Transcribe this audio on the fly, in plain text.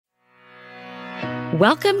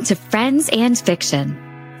Welcome to Friends and Fiction.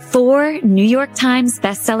 4 New York Times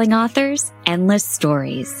bestselling authors, endless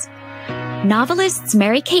stories. Novelists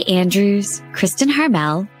Mary Kay Andrews, Kristen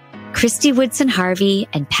Harmel, Christy Woodson Harvey,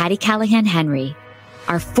 and Patty Callahan Henry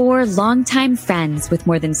are 4 longtime friends with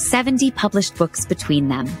more than 70 published books between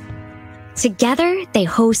them. Together, they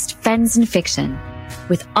host Friends and Fiction,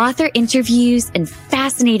 with author interviews and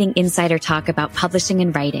fascinating insider talk about publishing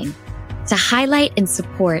and writing, to highlight and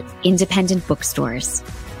support independent bookstores.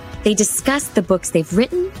 They discuss the books they've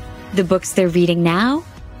written, the books they're reading now,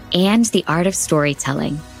 and the art of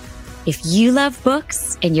storytelling. If you love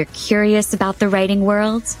books and you're curious about the writing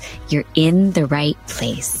world, you're in the right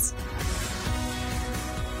place.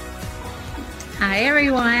 Hi,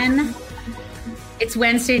 everyone. It's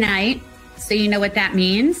Wednesday night, so you know what that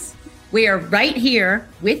means. We are right here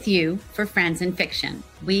with you for Friends and Fiction.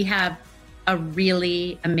 We have a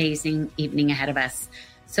really amazing evening ahead of us.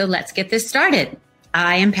 So let's get this started.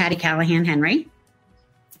 I am Patty Callahan Henry.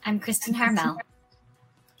 I'm Kristen Harmel.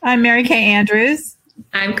 I'm Mary Kay Andrews.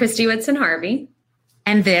 I'm Christy Woodson Harvey.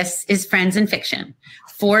 And this is Friends and Fiction.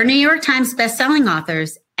 4 New York Times bestselling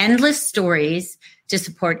authors, endless stories to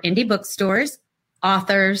support indie bookstores,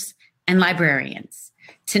 authors, and librarians.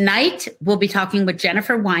 Tonight, we'll be talking with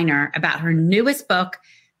Jennifer Weiner about her newest book,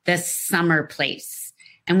 The Summer Place.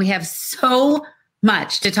 And we have so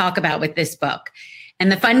much to talk about with this book.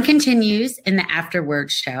 And the fun continues in the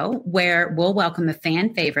afterwards show, where we'll welcome a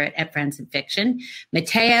fan favorite at Friends and Fiction,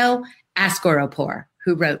 Mateo Askaripour,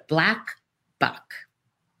 who wrote Black Buck.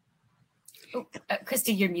 Oh,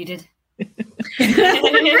 Christy, you're muted.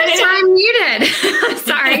 First time muted.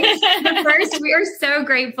 Sorry. But first, we are so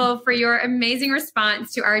grateful for your amazing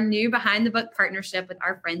response to our new Behind the Book partnership with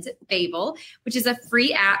our friends at Fable, which is a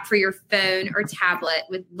free app for your phone or tablet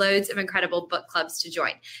with loads of incredible book clubs to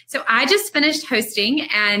join. So I just finished hosting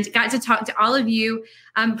and got to talk to all of you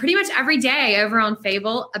pretty much every day over on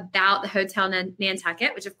Fable about the Hotel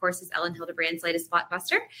Nantucket, which of course is Ellen Hildebrand's latest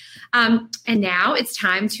blockbuster. And now it's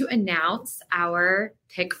time to announce our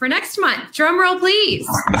pick for next month. Drum roll, please.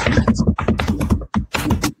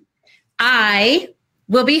 I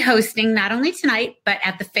will be hosting not only tonight, but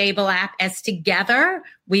at the Fable app, as together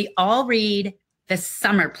we all read The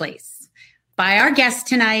Summer Place by our guest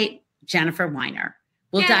tonight, Jennifer Weiner.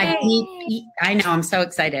 We'll dive deep. I know, I'm so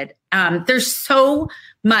excited. There's so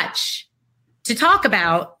much to talk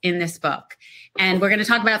about in this book, and we're going to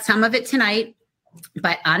talk about some of it tonight.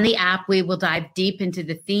 But on the app, we will dive deep into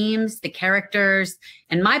the themes, the characters,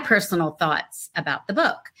 and my personal thoughts about the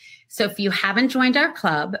book. So if you haven't joined our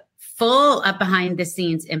club, full of behind the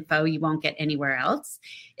scenes info you won't get anywhere else.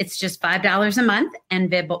 It's just $5 a month, and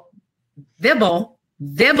Vibble,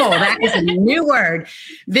 that is a new word.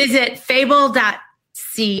 Visit fable.co,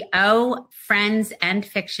 Friends and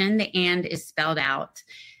Fiction, the and is spelled out,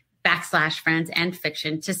 /Friends and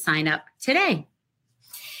Fiction to sign up today.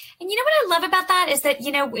 And you know what I love about that is that,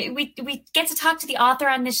 you know, we get to talk to the author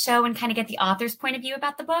on this show and kind of get the author's point of view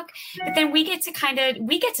about the book. But then we get to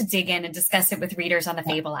dig in and discuss it with readers on the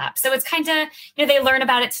Fable app. So it's kind of, you know, they learn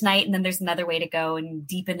about it tonight and then there's another way to go and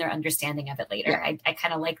deepen their understanding of it later. Yeah. I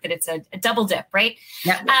kind of like that it's a double dip, right?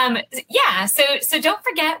 Yeah. So don't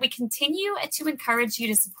forget, we continue to encourage you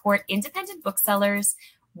to support independent booksellers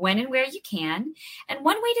when and where you can. And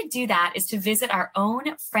one way to do that is to visit our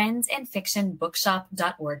own Friends and Fiction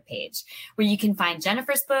bookshop.org page, where you can find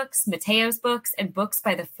Jennifer's books, Mateo's books, and books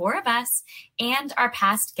by the 4 of us and our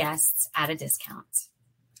past guests at a discount.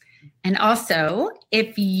 And also,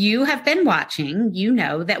 if you have been watching, you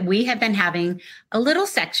know that we have been having a little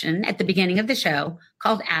section at the beginning of the show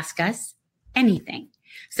called Ask Us Anything.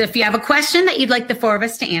 So if you have a question that you'd like the 4 of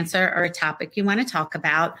us to answer or a topic you want to talk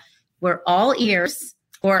about, we're all ears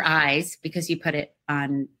or eyes, because you put it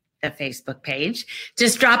on the Facebook page.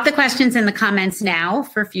 Just drop the questions in the comments now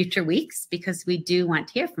for future weeks, because we do want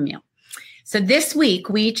to hear from you. So this week,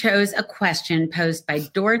 we chose a question posed by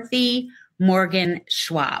Dorothy Morgan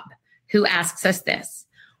Schwab, who asks us this: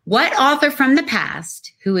 what author from the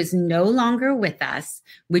past who is no longer with us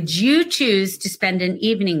would you choose to spend an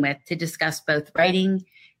evening with to discuss both writing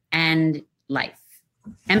and life?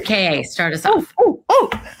 MKA, start us off.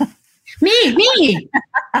 Me.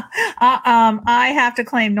 I have to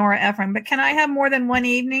claim Nora Ephron, but can I have more than one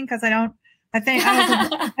evening? Because I don't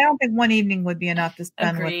think one evening would be enough to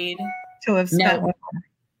spend with her.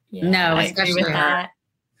 Yeah, no, I agree with that.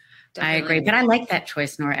 I agree, but I like that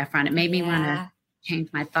choice, Nora Ephron. It made me want to change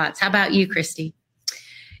my thoughts. How about you, Christy?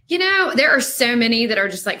 You know, there are so many that are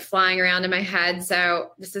just like flying around in my head.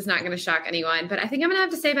 So this is not going to shock anyone, but I think I'm going to have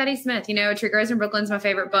to say Betty Smith. You know, True Girls in Brooklyn is my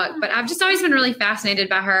favorite book, but I've just always been really fascinated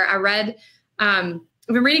by her. I read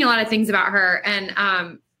I've been reading a lot of things about her,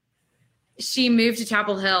 and she moved to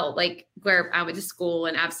Chapel Hill, like where I went to school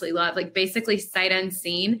and absolutely loved, like basically sight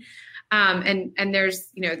unseen. And there's,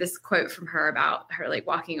 this quote from her about her like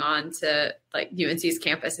walking on to like UNC's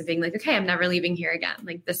campus and being like, okay, I'm never leaving here again.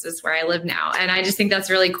 Like, this is where I live now. And I just think that's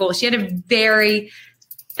really cool. She had a very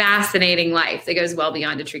fascinating life that goes well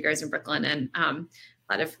beyond A Tree Grows in Brooklyn, and a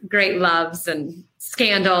lot of great loves and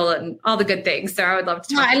scandal and all the good things. So I would love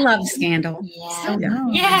to talk. I love Scandal.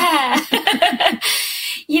 Yeah.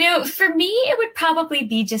 For me, it would probably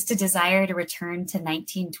be just a desire to return to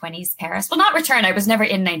 1920s Paris. Well, not return. I was never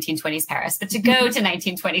in 1920s Paris, but to go to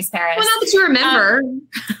 1920s Paris. Well, not that you remember.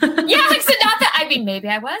 So not that, maybe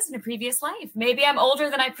I was in a previous life. Maybe I'm older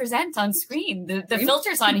than I present on screen. The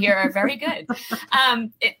filters on here are very good. I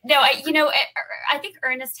think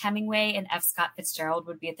Ernest Hemingway and F. Scott Fitzgerald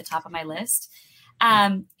would be at the top of my list.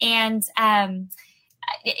 Not that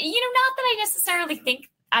I necessarily think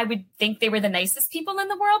I would think they were the nicest people in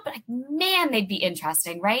the world, but man, they'd be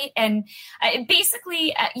interesting, right? And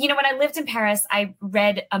basically, when I lived in Paris, I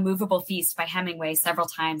read A Movable Feast by Hemingway several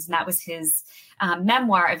times, and that was his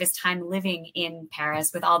memoir of his time living in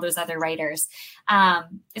Paris with all those other writers.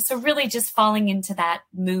 So really just falling into that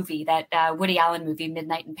movie, that Woody Allen movie,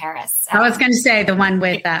 Midnight in Paris. I was going to say the one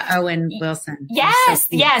with Owen Wilson. Yes,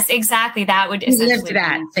 exactly. That would essentially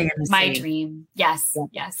be my dream. Yes,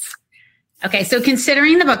 yes. Okay, so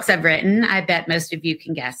considering the books I've written, I bet most of you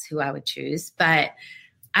can guess who I would choose, but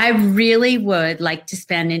I really would like to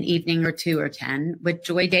spend an evening or 2 or 10 with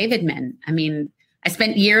Joy Davidman. I mean, I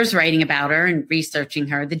spent years writing about her and researching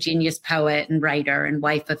her, the genius poet and writer and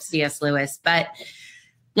wife of C.S. Lewis. But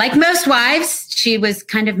like most wives, she was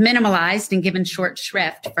kind of minimalized and given short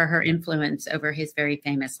shrift for her influence over his very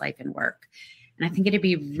famous life and work. And I think it'd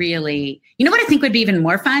be really, what I think would be even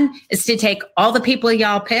more fun is to take all the people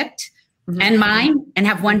y'all picked and mine and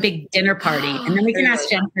have one big dinner party. And then we can ask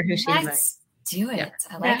Jennifer who she was. Let's do it. Yeah.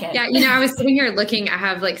 I like it. Yeah. I was sitting here looking, I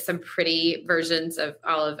have like some pretty versions of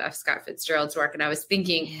all of F. Scott Fitzgerald's work. And I was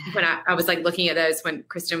thinking when I was like looking at those when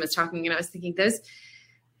Kristen was talking, and I was thinking that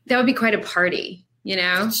would be quite a party.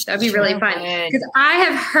 That would be really fun. Because I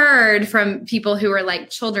have heard from people who were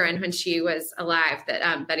like children when she was alive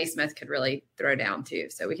that Betty Smith could really throw down too.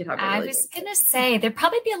 So we could have I was going to say, there'd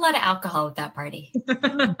probably be a lot of alcohol at that party.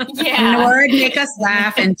 Yeah. Nora would make us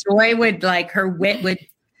laugh, and Joy would her wit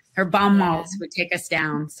her bon mots would take us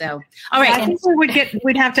down. So, all right. I think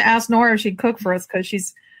we'd have to ask Nora if she'd cook for us, because she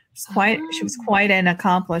was quite an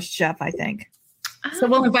accomplished chef, I think. So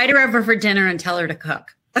we'll invite her over for dinner and tell her to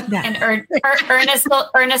cook. Yeah. And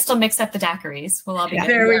Ernest will mix up the daiquiris. We'll all be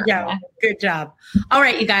there. We go. Good job. All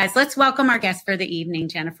right, you guys, let's welcome our guest for the evening,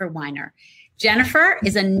 Jennifer Weiner. Jennifer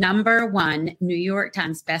is a #1 New York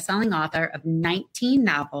Times bestselling author of 19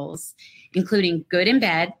 novels, including Good in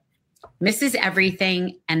Bed, Mrs.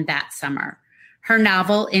 Everything, and That Summer. Her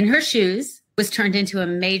novel, In Her Shoes, was turned into a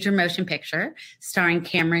major motion picture starring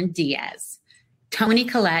Cameron Diaz, Toni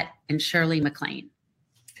Collette, and Shirley MacLaine.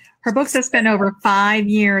 Her books have spent over 5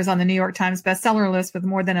 years on the New York Times bestseller list with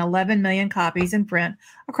more than 11 million copies in print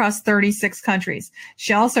across 36 countries.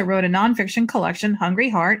 She also wrote a nonfiction collection, Hungry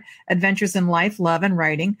Heart, Adventures in Life, Love, and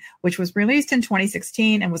Writing, which was released in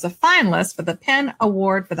 2016 and was a finalist for the PEN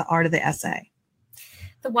Award for the Art of the Essay.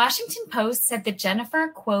 The Washington Post said that Jennifer,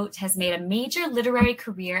 quote, has made a major literary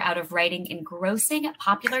career out of writing engrossing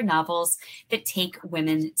popular novels that take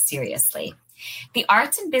women seriously. The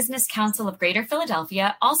Arts and Business Council of Greater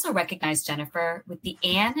Philadelphia also recognized Jennifer with the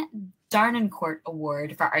Anne Darnancourt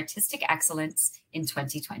Award for Artistic Excellence in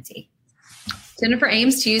 2020. Jennifer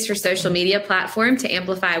aims to use her social media platform to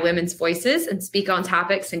amplify women's voices and speak on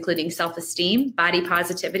topics including self-esteem, body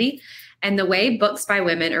positivity, and the way books by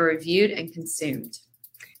women are reviewed and consumed.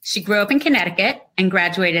 She grew up in Connecticut and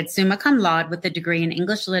graduated summa cum laude with a degree in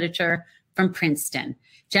English literature from Princeton.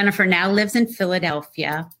 Jennifer now lives in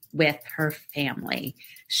Philadelphia with her family.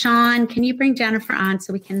 Sean, can you bring Jennifer on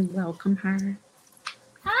so we can welcome her?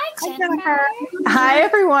 Hi, Jennifer. Hi,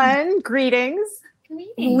 everyone. Greetings.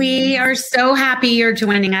 We are so happy you're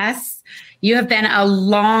joining us. You have been a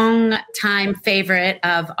long time favorite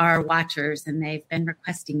of our watchers, and they've been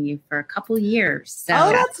requesting you for a couple years. So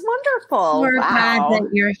that's wonderful. We're glad that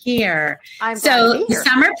you're here. I'm glad to be here.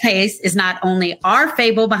 Summer Place is not only our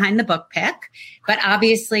fable behind the book pick, but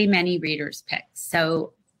obviously many readers' picks.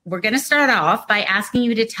 So we're going to start off by asking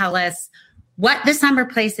you to tell us what the Summer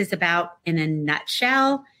Place is about in a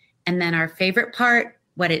nutshell, and then our favorite part,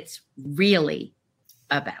 what it's really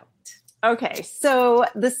about. Okay, so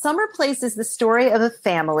The Summer Place is the story of a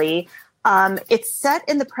family It's set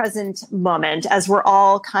in the present moment as we're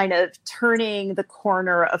all kind of turning the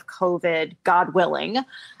corner of COVID, God willing.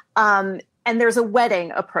 And there's a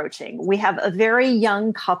wedding approaching. We have a very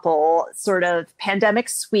young couple, sort of pandemic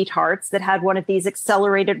sweethearts that had one of these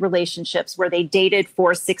accelerated relationships where they dated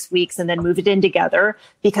for 6 weeks and then moved in together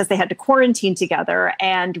because they had to quarantine together.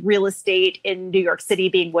 And real estate in New York City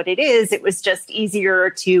being what it is, it was just easier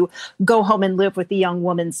to go home and live with the young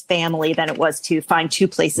woman's family than it was to find two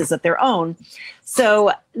places of their own.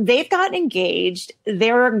 So they've gotten engaged.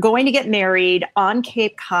 They're going to get married on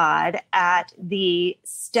Cape Cod at the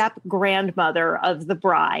step grandmother of the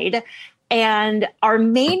bride. And our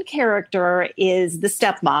main character is the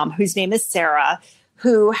stepmom, whose name is Sarah,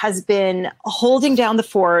 who has been holding down the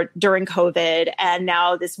fort during COVID. And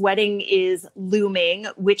now this wedding is looming,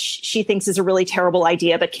 which she thinks is a really terrible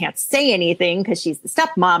idea, but can't say anything because she's the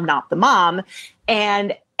stepmom, not the mom.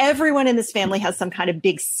 And everyone in this family has some kind of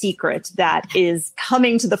big secret that is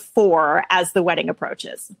coming to the fore as the wedding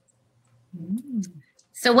approaches.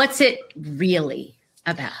 So what's it really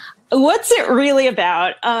about? What's it really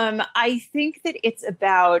about? I think that it's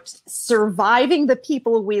about surviving the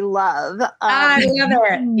people we love. I love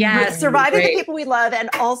it. Yeah, surviving the people we love, and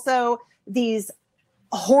also these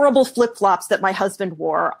horrible flip-flops that my husband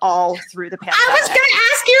wore all through the pandemic. I was going to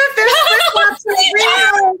ask you if there's flip-flops are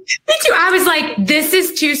real. Me too. I was like, this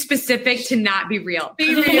is too specific to not be real.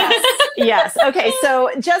 Be real. Yes. Okay. So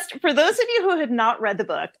just for those of you who have not read the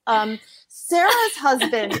book, Sarah's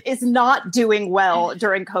husband is not doing well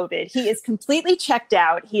during COVID. He is completely checked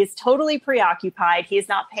out. He is totally preoccupied. He is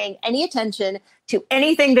not paying any attention to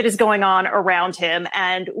anything that is going on around him.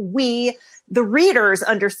 And we, the readers,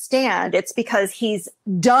 understand it's because he's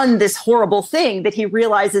done this horrible thing that he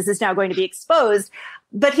realizes is now going to be exposed.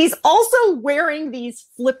 But he's also wearing these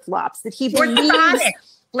flip-flops that he believes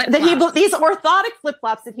these orthotic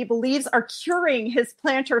flip-flops that he believes are curing his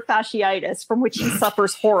plantar fasciitis, from which he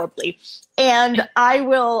suffers horribly. And I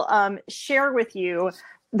will share with you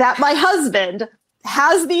that my husband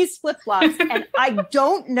has these flip-flops, and I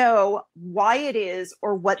don't know why it is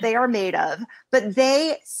or what they are made of, but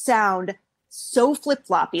they sound so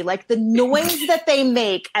flip-floppy, like the noise that they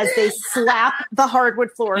make as they slap the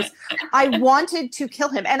hardwood floors. I wanted to kill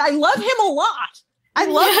him, and I love him a lot. I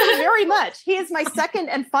love him very much. He is my second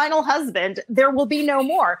and final husband. There will be no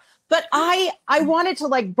more. But I wanted to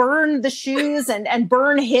like burn the shoes and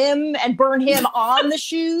burn him on the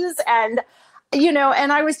shoes. And, you know,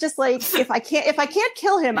 and I was just like, if I can't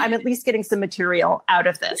kill him, I'm at least getting some material out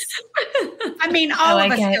of this. I mean, all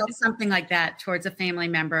of us feel something like that towards a family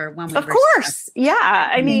member when we Of course. Yeah.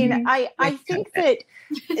 I mean, I think that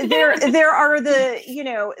there are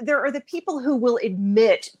the people who will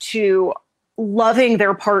admit to loving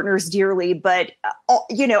their partners dearly, but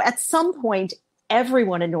at some point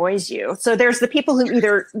everyone annoys you. So there's the people who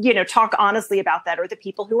either talk honestly about that, or the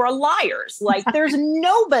people who are liars. Like there's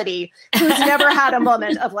nobody who's never had a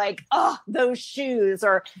moment of like, oh, those shoes,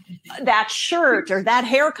 or that shirt, or that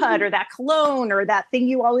haircut, or that cologne, or that thing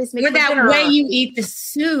you always make, or that dinner, way you eat the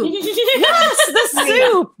soup. Yes, the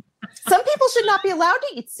soup. Some people should not be allowed to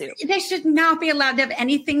eat soup. They should not be allowed to have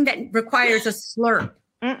anything that requires a slurp.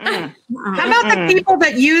 How about the people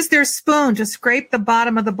that use their spoon to scrape the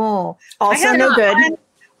bottom of the bowl? Also no good.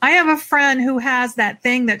 I have a friend who has that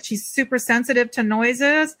thing that she's super sensitive to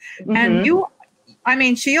noises. And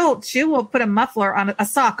she will put a muffler on a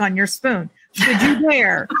sock on your spoon. Should you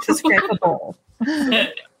dare to scrape a bowl?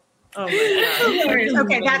 Oh my God.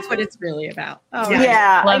 Okay, that's what it's really about. Oh,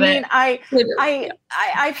 yeah. I mean,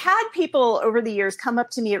 I've had people over the years come up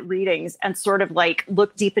to me at readings and sort of like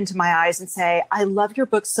look deep into my eyes and say, I love your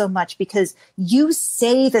book so much because you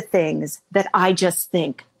say the things that I just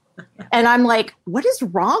think. And I'm like, what is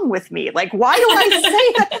wrong with me? Like, why do I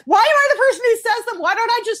say that? Why am I the person who says them? Why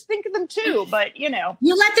don't I just think of them too? But you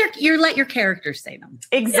let your characters say them.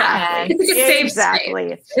 Exactly. Yeah,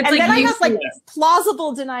 exactly. And then I have like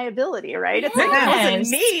plausible deniability, right? It's like, it wasn't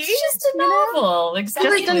me. It's just a novel.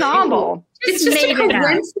 Exactly. Just a novel. It's just a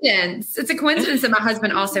coincidence. It's a coincidence that my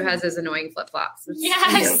husband also has those annoying flip-flops.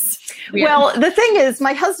 Yes. Well, the thing is,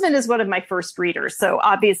 my husband is one of my first readers, so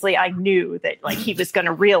obviously I knew that like he was going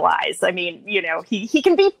to realize. I mean, he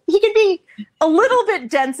can be a little bit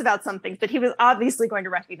dense about some things, but he was obviously going to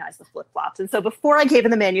recognize the flip-flops. And so before I gave him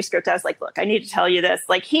the manuscript, I was like, look, I need to tell you this.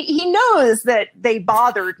 Like he knows that they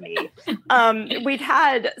bothered me. We'd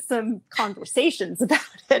had some conversations about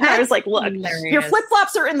it. And I was like, look, your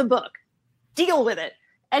flip-flops are in the book. Deal with it.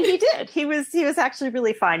 And he did. He was actually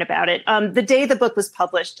really fine about it. The day the book was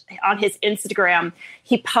published, on his Instagram,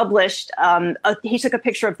 he published, he took a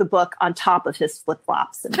picture of the book on top of his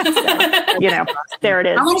flip-flops. And said, there it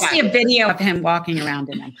is. I want to see a video of him walking around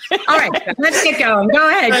in them. All right, let's get going. Go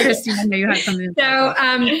ahead, Christine. I know you have something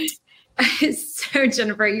to say. So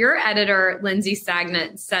Jennifer, your editor, Lindsay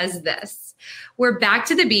Stagnant, says this. We're back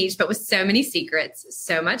to the beach, but with so many secrets,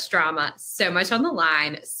 so much drama, so much on the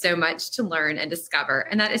line, so much to learn and discover.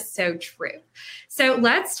 And that is so true. So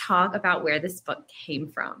let's talk about where this book came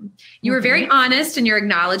from. You were very honest in your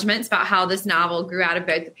acknowledgments about how this novel grew out of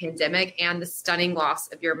both the pandemic and the stunning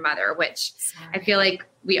loss of your mother, which I feel like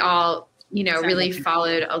we all, really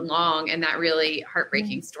followed along in that really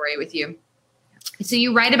heartbreaking story with you. So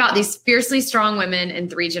you write about these fiercely strong women in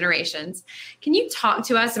 3 generations. Can you talk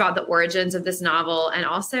to us about the origins of this novel and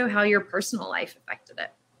also how your personal life affected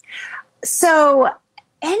it? So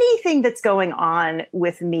anything that's going on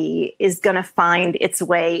with me is going to find its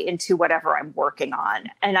way into whatever I'm working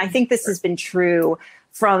on. And I think this has been true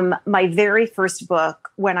from my very first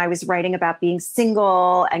book when I was writing about being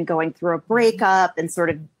single and going through a breakup and sort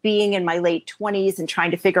of being in my late 20s and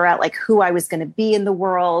trying to figure out like who I was going to be in the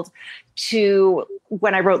world, to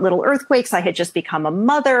when I wrote Little Earthquakes, I had just become a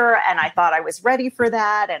mother and I thought I was ready for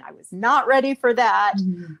that and I was not ready for that.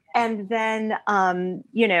 Mm-hmm. And then,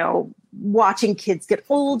 watching kids get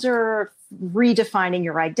older, redefining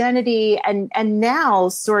your identity, and now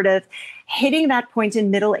sort of hitting that point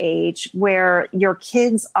in middle age where your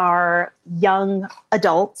kids are young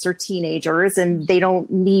adults or teenagers and they don't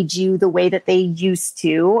need you the way that they used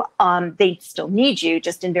to. They still need you,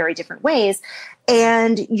 just in very different ways.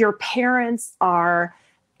 And your parents are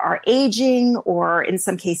aging, or in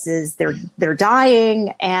some cases they're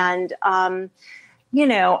dying. And,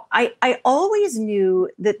 I always knew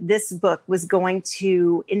that this book was going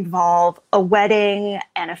to involve a wedding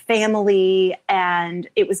and a family, and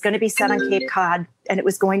it was going to be set on Cape Cod, and it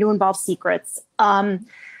was going to involve secrets. And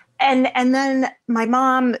then my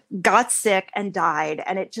mom got sick and died,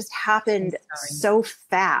 and it just happened so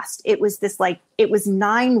fast. It was it was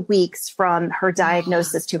 9 weeks from her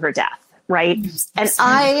diagnosis to her death, right?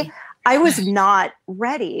 And I was not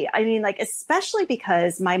ready. I mean, especially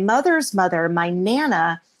because my mother's mother, my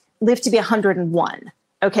Nana, lived to be 101.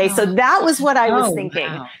 Okay. So that was what I was thinking,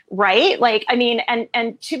 right?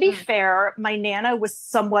 And to be fair, my Nana was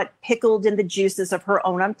somewhat pickled in the juices of her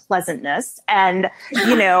own unpleasantness. And,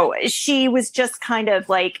 she was just kind of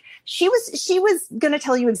she was going to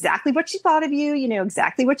tell you exactly what she thought of you,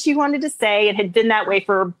 exactly what she wanted to say, and had been that way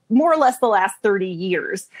for more or less the last 30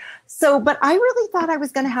 years. So, but I really thought I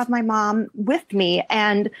was going to have my mom with me.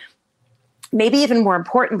 And maybe even more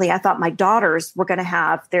importantly, I thought my daughters were going to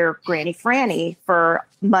have their Granny Franny for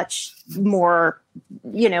much more,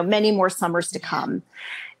 many more summers to come.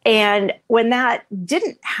 And when that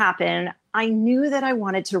didn't happen, I knew that I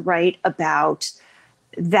wanted to write about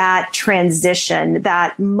that transition,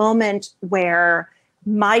 that moment where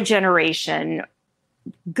my generation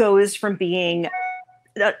goes from being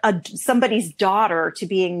somebody's daughter to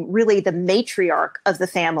being really the matriarch of the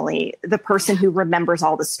family, the person who remembers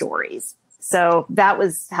all the stories. So that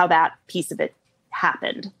was how that piece of it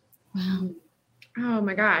happened. Wow. Oh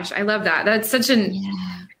my gosh. I love that. That's such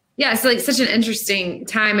it's such an interesting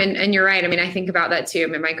time. And you're right. I mean, I think about that too. I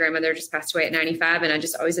mean, my grandmother just passed away at 95, and I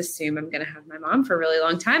just always assume I'm going to have my mom for a really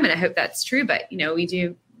long time. And I hope that's true, but we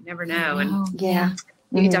never know. And you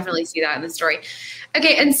can definitely see that in the story.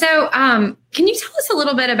 Okay. And so, can you tell us a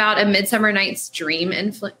little bit about A Midsummer Night's Dream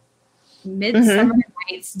Midsummer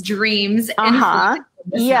Night's Dreams?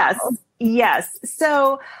 Yes.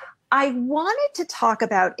 So I wanted to talk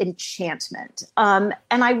about enchantment. And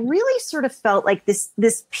I really sort of felt like this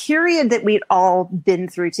period that we'd all been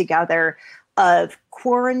through together of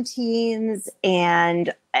quarantines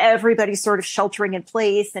and everybody sort of sheltering in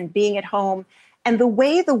place and being at home, and the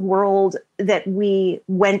way the world that we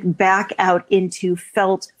went back out into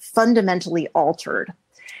felt fundamentally altered.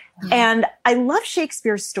 And I love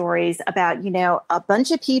Shakespeare's stories about, a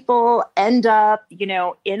bunch of people end up,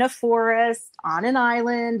 in a forest, on an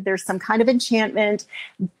island. There's some kind of enchantment.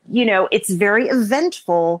 It's very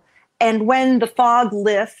eventful. And when the fog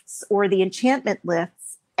lifts or the enchantment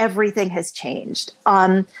lifts, everything has changed.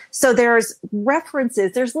 So there's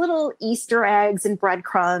references, there's little Easter eggs and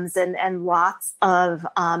breadcrumbs and lots of,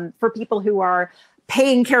 for people who are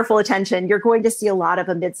paying careful attention, you're going to see a lot of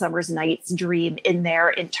A Midsummer Night's Dream in there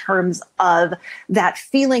in terms of that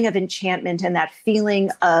feeling of enchantment and that feeling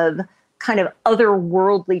of kind of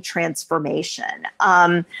otherworldly transformation.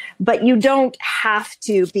 But you don't have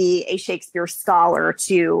to be a Shakespeare scholar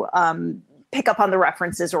to pick up on the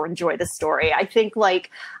references or enjoy the story. I think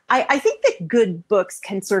I think that good books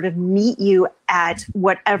can sort of meet you at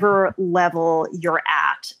whatever level you're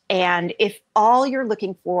at. And if all you're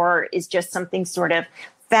looking for is just something sort of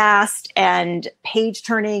fast and page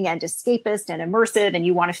turning and escapist and immersive, and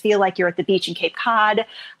you want to feel like you're at the beach in Cape Cod,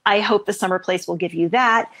 I hope The Summer Place will give you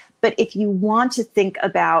that. But if you want to think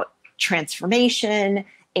about transformation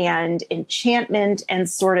and enchantment and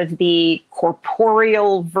sort of the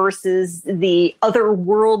corporeal versus the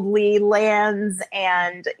otherworldly lands,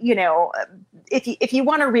 and, you know, if you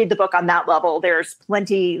want to read the book on that level, there's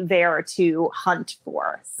plenty there to hunt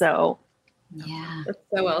for. So, Yeah. That's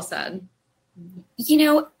so well said. You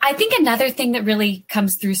know, I think another thing that really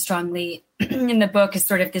comes through strongly in the book is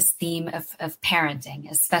sort of this theme of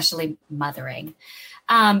parenting, especially mothering.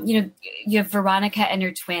 You know, you have Veronica and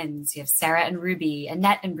her twins, you have Sarah and Ruby,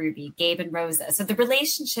 Annette and Ruby, Gabe and Rosa. So the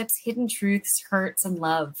relationships, hidden truths, hurts, and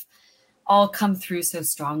love all come through so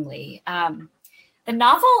strongly. The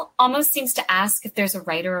novel almost seems to ask if there's a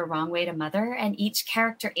right or a wrong way to mother, and each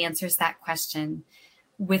character answers that question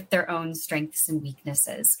with their own strengths and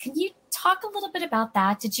weaknesses. Can you talk a little bit about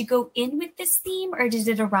that? Did you go in with this theme, or did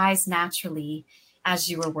it arise naturally as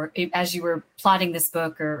you were plotting this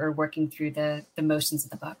book or working through the motions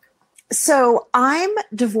of the book? So I'm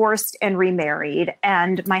divorced and remarried,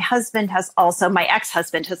 and my ex-husband has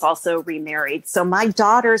also remarried. So my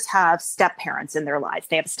daughters have step parents in their lives.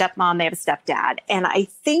 They have a stepmom, they have a stepdad. And I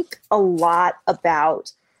think a lot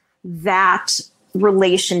about that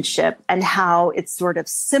relationship and how it's sort of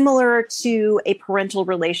similar to a parental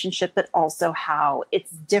relationship, but also how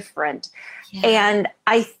it's different. Yeah. And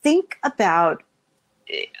I think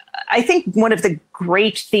one of the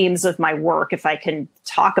great themes of my work, if I can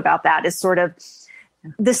talk about that, is sort of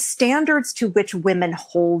the standards to which women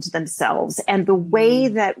hold themselves and the way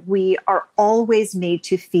that we are always made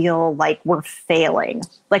to feel like we're failing,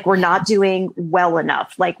 like we're not doing well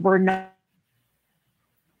enough, like we're not.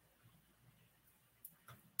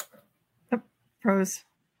 Rose.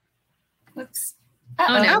 Whoops.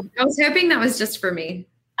 Oh no, I was hoping that was just for me.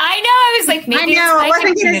 I know. I was like, maybe I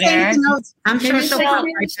wasn't going to say anything else. I'm sure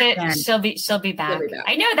she'll be back.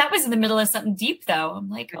 I know that was in the middle of something deep, though. I'm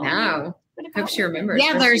like, oh no. Hope she remembers.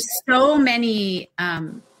 Yeah, there's so many.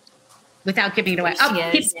 Without giving it away.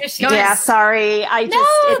 Yeah, sorry.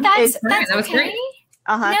 That was great.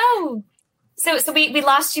 No. So we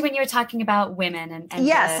lost you when you were talking about women and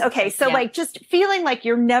yes. Okay. So like just feeling like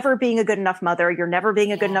you're never being a good enough mother. You're never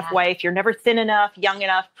being a good enough wife. You're never thin enough, young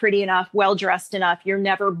enough, pretty enough, well-dressed enough. You're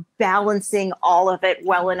never balancing all of it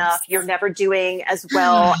well enough. You're never doing as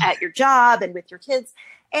well at your job and with your kids.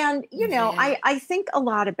 And, you know, I think a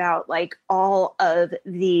lot about like all of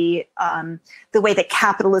the way that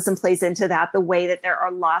capitalism plays into that, the way that there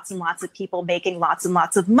are lots and lots of people making lots and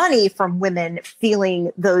lots of money from women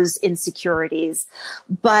feeling those insecurities.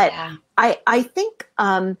 But I think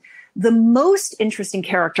the most interesting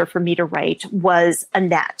character for me to write was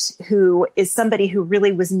Annette, who is somebody who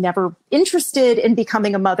really was never interested in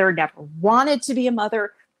becoming a mother, never wanted to be a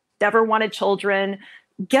mother, never wanted children,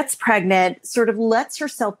 gets pregnant, sort of lets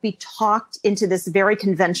herself be talked into this very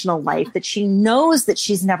conventional life that she knows that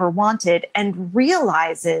she's never wanted, and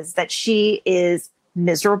realizes that she is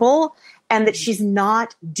miserable and that she's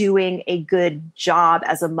not doing a good job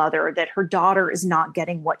as a mother, that her daughter is not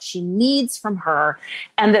getting what she needs from her,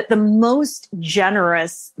 and that the most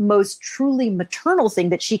generous, most truly maternal thing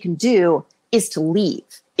that she can do is to leave,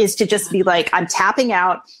 is to just be like, I'm tapping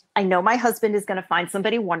out. I know my husband is going to find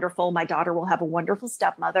somebody wonderful. My daughter will have a wonderful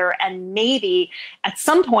stepmother. And maybe at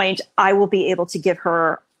some point I will be able to give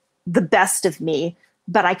her the best of me,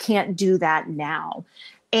 but I can't do that now.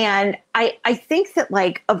 And I think that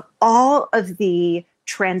like of all of the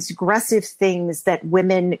transgressive things that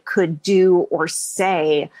women could do or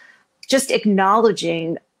say, just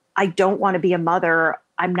acknowledging, I don't want to be a mother.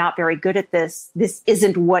 I'm not very good at this. This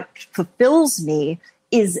isn't what fulfills me,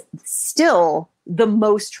 is still the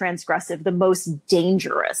most transgressive, the most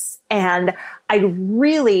dangerous. And I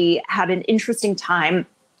really had an interesting time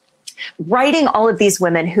writing all of these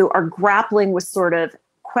women who are grappling with sort of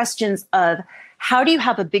questions of how do you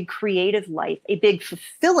have a big creative life, a big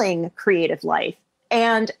fulfilling creative life,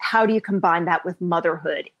 and how do you combine that with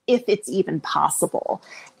motherhood, if it's even possible?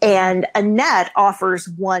 And Annette offers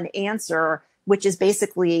one answer, which is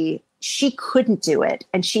basically she couldn't do it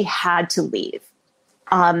and she had to leave.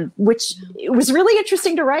 Which was really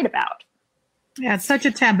interesting to write about. Yeah, it's such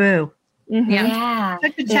a taboo. Mm-hmm. Yeah.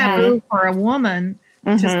 Such a taboo for a woman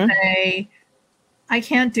to say, I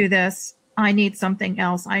can't do this. I need something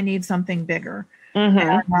else. I need something bigger.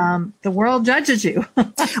 And, the world judges you.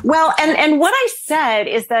 Well, and what I said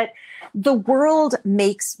is that the world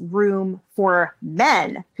makes room for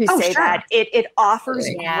men who say that. It offers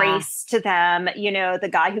grace to them. You know, the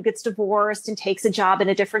guy who gets divorced and takes a job in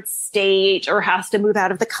a different state or has to move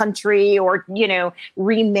out of the country or, you know,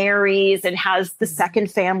 remarries and has the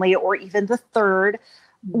second family or even the third.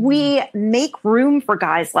 We make room for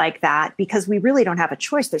guys like that because we really don't have a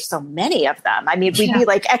choice. There's so many of them. I mean, we'd be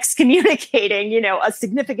like excommunicating, you know, a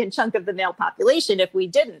significant chunk of the male population if we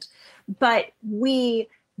didn't. But we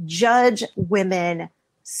judge women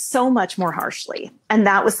so much more harshly. And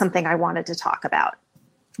that was something I wanted to talk about.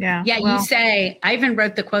 Yeah. You say, I even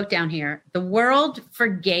wrote the quote down here. The world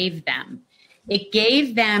forgave them. It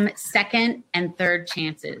gave them second and third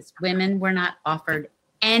chances. Women were not offered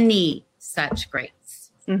any such grace.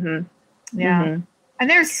 Mm-hmm. Yeah. Mm-hmm. And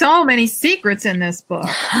there's so many secrets in this book.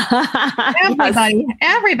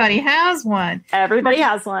 Everybody has one. Everybody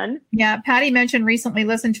has one. Yeah. Patty mentioned recently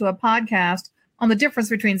listened to a podcast on the difference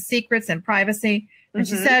between secrets and privacy. And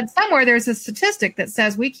she said somewhere there's a statistic that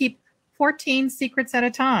says we keep 14 secrets at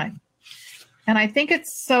a time. And I think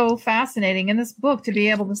it's so fascinating in this book to be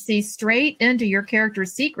able to see straight into your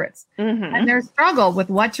character's secrets and their struggle with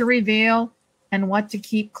what to reveal and what to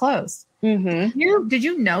keep close. Did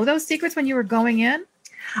you know those secrets when you were going in?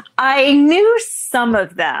 I knew some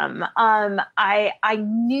of them. I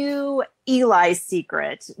knew Eli's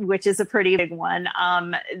secret, which is a pretty big one.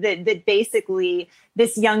 That basically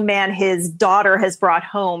this young man, his daughter has brought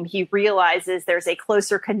home. He realizes there's a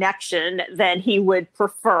closer connection than he would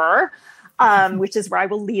prefer. Which is where I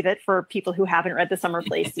will leave it for people who haven't read The Summer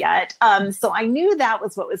Place yet. So I knew that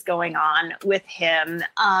was what was going on with him.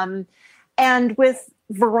 And with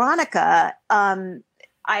Veronica,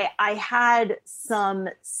 I had some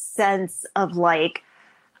sense of like,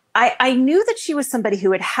 I knew that she was somebody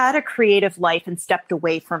who had a creative life and stepped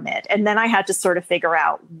away from it. And then I had to sort of figure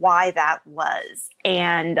out why that was.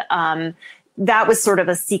 And that was sort of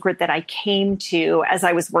a secret that I came to as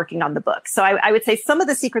I was working on the book. So I would say some of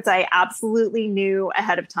the secrets I absolutely knew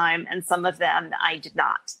ahead of time, and some of them I did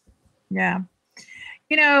not. Yeah.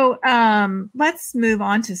 You know, let's move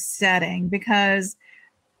on to setting, because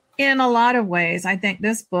in a lot of ways, I think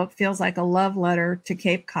this book feels like a love letter to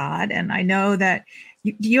Cape Cod. And I know that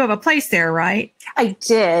you have a place there, right? I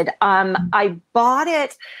did. I bought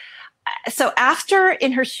it. So after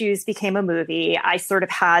In Her Shoes became a movie, I sort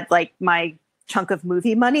of had like my chunk of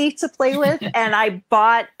movie money to play with. And I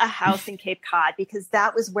bought a house in Cape Cod because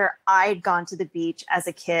that was where I'd gone to the beach as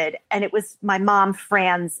a kid. And it was my mom,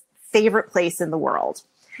 Fran's favorite place in the world.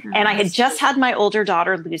 And I had just had my older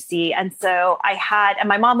daughter, Lucy. And so and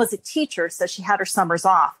my mom was a teacher, so she had her summers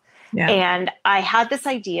off. Yeah. And I had this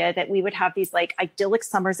idea that we would have these like idyllic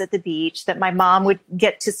summers at the beach, that my mom would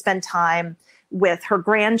get to spend time with her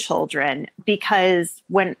grandchildren. Because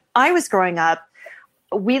when I was growing up,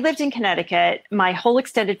 we lived in Connecticut. My whole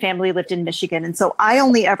extended family lived in Michigan. And so I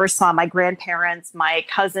only ever saw my grandparents, my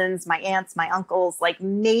cousins, my aunts, my uncles, like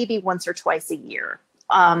maybe once or twice a year.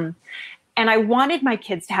 And I wanted my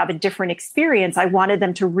kids to have a different experience. I wanted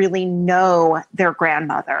them to really know their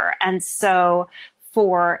grandmother. And so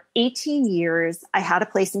for 18 years, I had a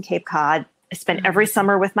place in Cape Cod. I spent every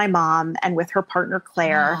summer with my mom and with her partner,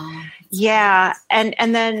 Claire. Oh, yeah. And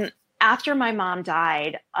then after my mom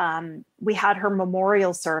died, we had her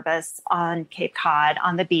memorial service on Cape Cod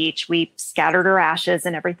on the beach. We scattered her ashes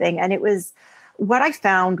and everything. And it was, what I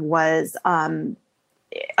found was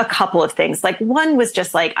a couple of things. Like one was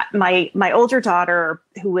just like my older daughter,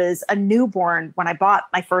 who was a newborn when I bought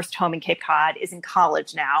my first home in Cape Cod, is in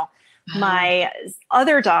college now. My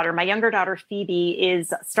other daughter, my younger daughter, Phoebe,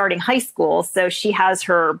 is starting high school. So she has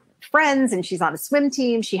her friends and she's on a swim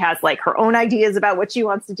team. She has like her own ideas about what she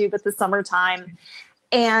wants to do with the summertime.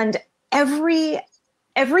 And every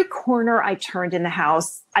corner I turned in the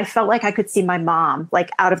house, I felt like I could see my mom, like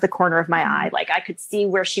out of the corner of my eye. Like I could see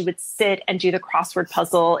where she would sit and do the crossword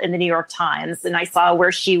puzzle in the New York Times. And I saw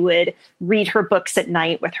where she would read her books at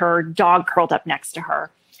night with her dog curled up next to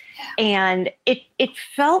her. And it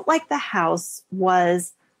felt like the house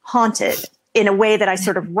was haunted in a way that I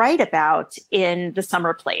sort of write about in The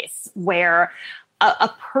Summer Place, where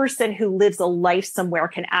a person who lives a life somewhere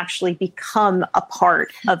can actually become a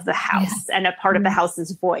part of the house and a part of the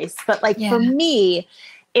house's voice. But like for me,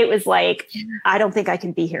 it was like, I don't think I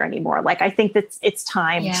can be here anymore. Like, I think that it's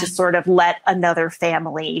time to sort of let another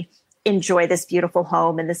family enjoy this beautiful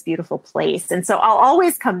home and this beautiful place. And so I'll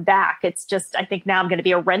always come back. It's just, I think now I'm going to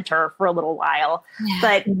be a renter for a little while. Yeah.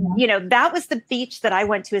 But, you know, that was the beach that I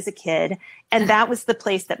went to as a kid. And that was the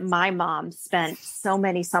place that my mom spent so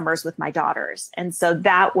many summers with my daughters. And so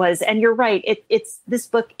that was, and you're right. This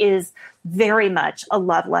book is very much a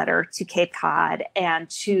love letter to Cape Cod and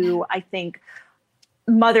to, I think,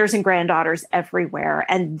 mothers and granddaughters everywhere.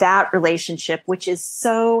 And that relationship, which is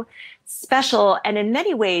so special and in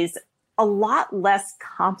many ways a lot less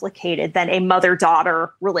complicated than a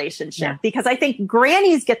mother-daughter relationship, because I think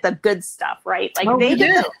grannies get the good stuff, right? Like we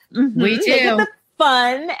do. They get the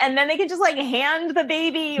fun, and then they can just like hand the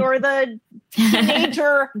baby or the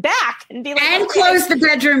teenager back and be like, and close the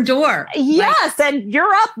bedroom door. Yes, and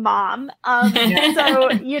you're up, mom.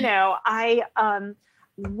 So you know, I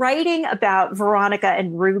writing about Veronica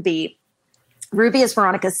and Ruby. Ruby is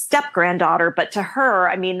Veronica's step-granddaughter, but to her,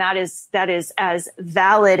 I mean, that is as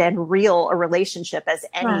valid and real a relationship as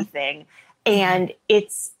anything. And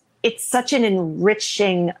it's such an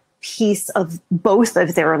enriching piece of both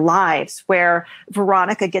of their lives, where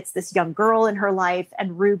Veronica gets this young girl in her life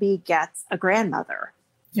and Ruby gets a grandmother.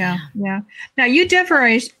 Yeah. Now you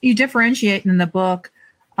differentiate in the book.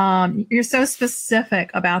 You're so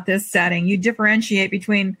specific about this setting. You differentiate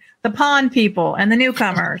between the pond people and the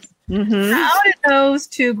newcomers. Mm-hmm. How did those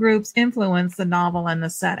two groups influence the novel and the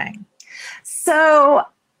setting? So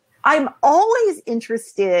I'm always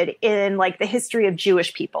interested in like the history of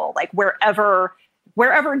Jewish people, like wherever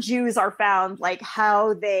Jews are found, like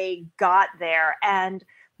how they got there. And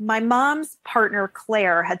my mom's partner,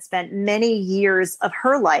 Claire, had spent many years of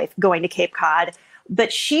her life going to Cape Cod,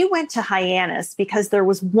 but she went to Hyannis because there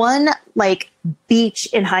was one like beach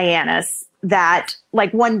in Hyannis that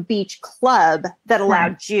like one beach club that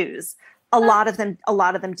allowed Jews. A lot of them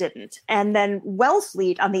didn't. And then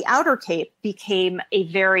Wellfleet on the Outer Cape became a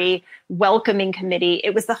very welcoming committee.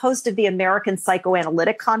 It was the host of the American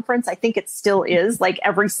Psychoanalytic Conference. I think it still is. Like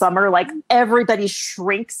every summer, like everybody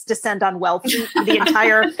shrinks to send on Wellfleet for the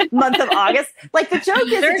entire month of August. Like the joke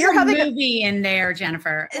is, there's if you're having a movie in there,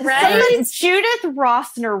 Jennifer. Right? Judith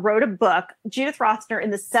Rossner wrote a book. Judith Rossner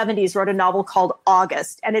in the 70s wrote a novel called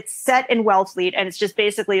August, and it's set in Wellfleet, and it's just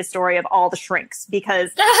basically a story of all the shrinks. Because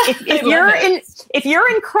if you're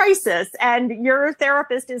in crisis and your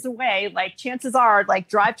therapist is away, like chances are, like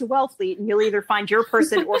drive to Wellfleet and you'll either find your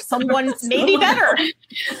person or someone maybe better.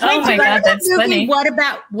 Oh my God, that's funny.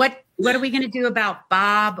 What are we going to do about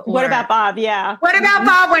Bob? What about Bob? Yeah. What about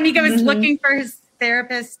Bob when he goes looking for his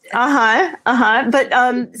therapist? But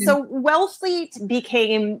so Wellfleet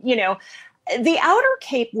became, you know, the Outer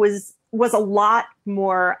Cape was a lot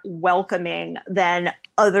more welcoming than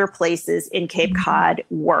other places in Cape Cod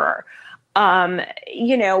were.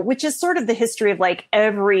 You know, which is sort of the history of like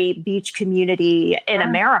every beach community in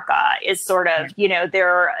America is sort of, you know,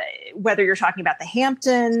 whether you're talking about the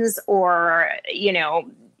Hamptons or, you know,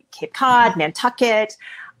 Cape Cod, Nantucket,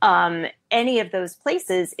 any of those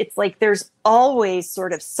places, it's like there's always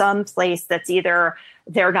sort of some place that's either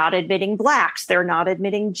they're not admitting Blacks, they're not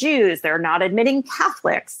admitting Jews, they're not admitting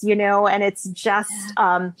Catholics, you know, and it's just,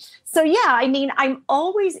 so yeah, I mean, I'm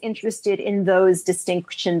always interested in those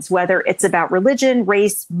distinctions, whether it's about religion,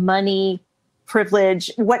 race, money, privilege,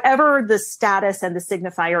 whatever the status and the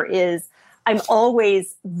signifier is, I'm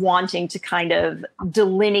always wanting to kind of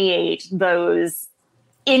delineate those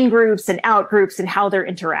in groups and out groups and how they're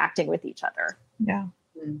interacting with each other. Yeah.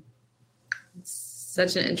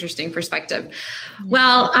 Such an interesting perspective.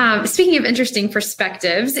 Well, speaking of interesting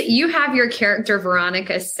perspectives, you have your character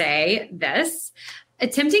Veronica say this: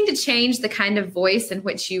 attempting to change the kind of voice in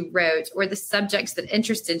which you wrote or the subjects that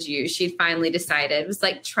interested you, she'd finally decided, was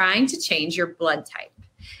like trying to change your blood type.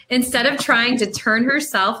 Instead of trying to turn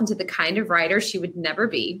herself into the kind of writer she would never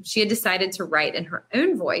be, she had decided to write in her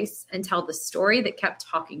own voice and tell the story that kept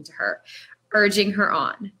talking to her, urging her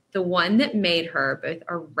on, the one that made her both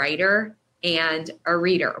a writer and a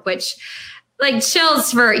reader, which like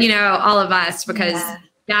chills for, you know, all of us, because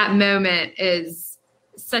that moment is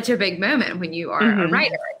such a big moment when you are a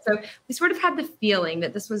writer. So we sort of had the feeling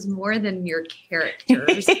that this was more than your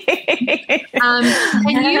characters. And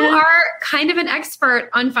you are kind of an expert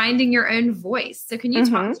on finding your own voice. So can you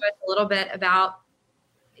talk to us a little bit about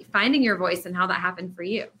finding your voice and how that happened for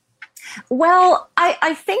you? Well,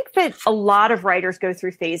 I think that a lot of writers go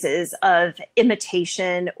through phases of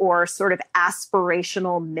imitation or sort of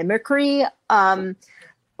aspirational mimicry,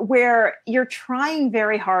 where you're trying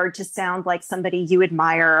very hard to sound like somebody you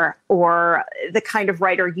admire or the kind of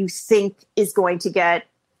writer you think is going to get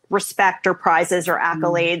respect or prizes or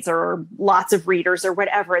accolades or lots of readers or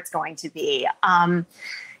whatever it's going to be.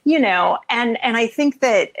 and I think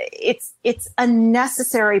that it's a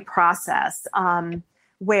necessary process,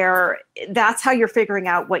 where that's how you're figuring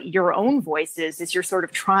out what your own voice is you're sort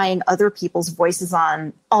of trying other people's voices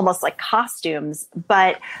on, almost like costumes.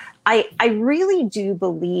 But I really do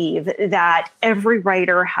believe that every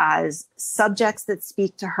writer has subjects that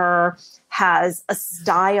speak to her, has a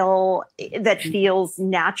style that feels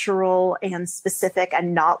natural and specific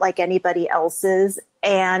and not like anybody else's.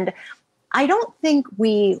 And I don't think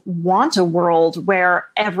we want a world where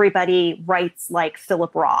everybody writes like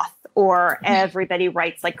Philip Roth, or everybody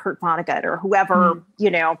writes like Kurt Vonnegut, or whoever,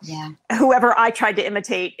 whoever I tried to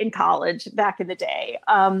imitate in college back in the day.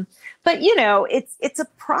 But it's a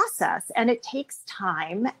process, and it takes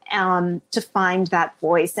time to find that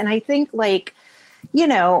voice. And I think, like,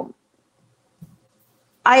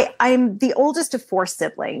 I'm the oldest of 4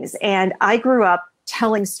 siblings, and I grew up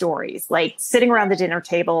telling stories, like sitting around the dinner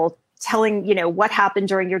table, telling, what happened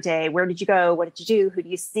during your day. Where did you go? What did you do? Who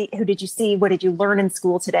did you see? What did you learn in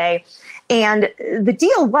school today? And the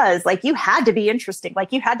deal was, like, you had to be interesting.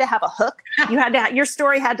 Like, you had to have a hook. You had to, your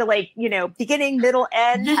story had to, like, beginning, middle,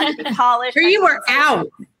 end, had to be polished. Or you were out.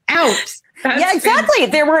 That's yeah, exactly.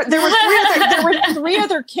 There were 3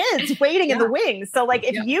 other kids waiting in the wings. So, like,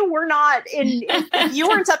 if you were not if you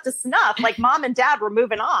weren't up to snuff, like, mom and dad were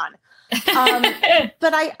moving on.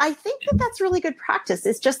 But I think that that's really good practice.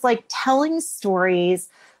 It's just like telling stories,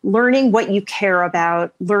 learning what you care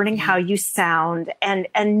about, learning how you sound, and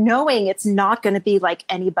knowing it's not going to be like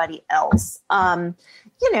anybody else.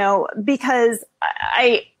 Because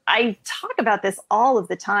I talk about this all of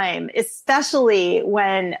the time, especially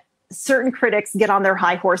when certain critics get on their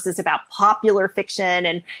high horses about popular fiction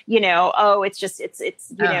and,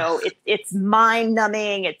 it's mind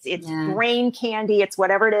numbing. It's brain candy. It's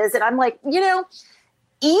whatever it is. And I'm like,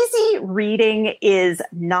 easy reading is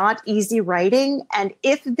not easy writing. And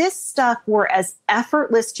if this stuff were as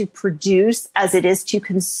effortless to produce as it is to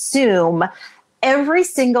consume, every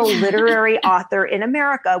single literary author in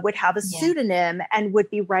America would have a pseudonym and would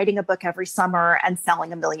be writing a book every summer and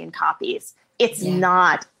selling 1 million copies. It's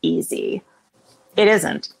not easy. It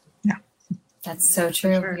isn't. No. That's so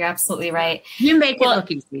true. You're absolutely right. You make it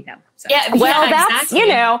look easy, though. So. That's,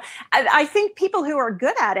 I think people who are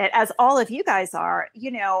good at it, as all of you guys are,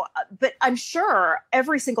 but I'm sure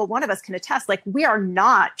every single one of us can attest, like, we are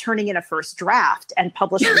not turning in a first draft and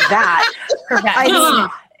publishing that.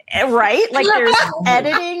 Right? Like, there's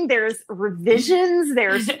editing, there's revisions,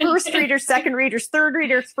 there's first readers, second readers, third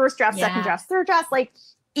readers, first draft, second draft, third draft. Like,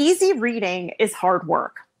 easy reading is hard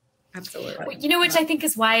work. Absolutely. Which I think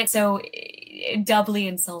is why it's so doubly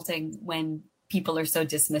insulting when people are so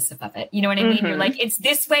dismissive of it. You know what I mean? You're like, it's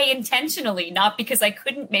this way intentionally, not because I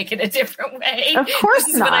couldn't make it a different way. Of course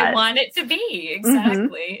this is what I want it to be.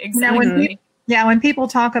 Exactly. Now, when people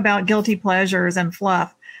talk about guilty pleasures and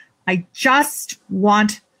fluff, I just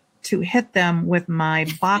want to hit them with my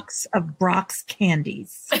box of Brock's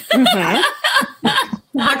candies.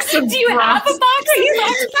 Box of Do you have a box of Brock's candies?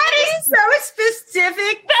 That is so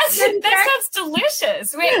specific. That sounds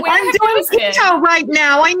delicious. Wait, where I'm doing keto right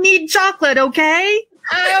now. I need chocolate, okay?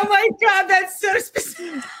 Oh my God, that's so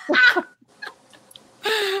specific.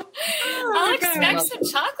 I'll expect some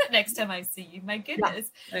chocolate next time I see you. My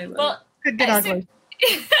goodness. Could get ugly.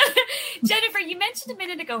 Jennifer, you mentioned a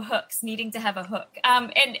minute ago hooks, needing to have a hook. And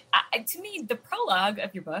to me, the prologue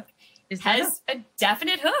of your book has a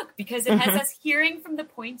definite hook because it has us hearing from the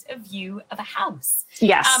point of view of a house.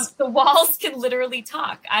 Yes. The walls can literally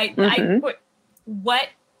talk. What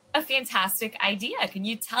a fantastic idea. Can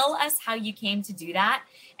you tell us how you came to do that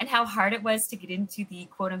and how hard it was to get into the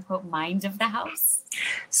quote unquote mind of the house?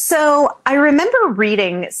 So I remember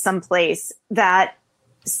reading someplace that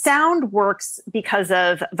sound works because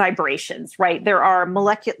of vibrations, right? There are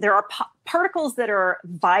particles that are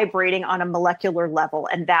vibrating on a molecular level,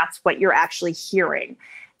 and that's what you're actually hearing.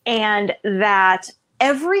 And that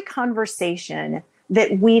every conversation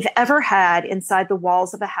that we've ever had inside the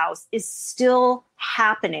walls of a house is still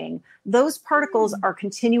happening. Those particles are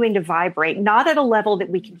continuing to vibrate, not at a level that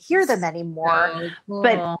we can hear them anymore,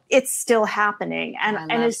 but it's still happening.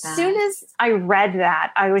 And as soon as I read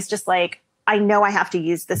that, I was just like, I know I have to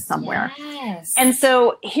use this somewhere. Yes. And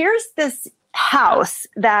so here's this house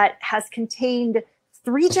that has contained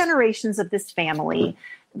 3 generations of this family,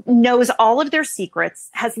 knows all of their secrets,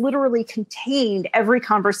 has literally contained every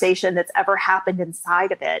conversation that's ever happened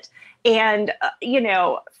inside of it. And,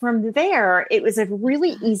 from there, it was a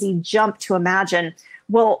really easy jump to imagine,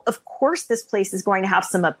 well, of course, this place is going to have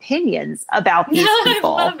some opinions about these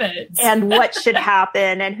people I love it. and what should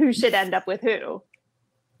happen and who should end up with who.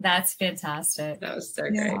 That's fantastic. That was so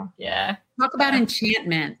great. Yeah. Talk about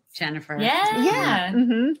enchantment, Jennifer. Yeah.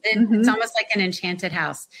 Mm-hmm. It's almost like an enchanted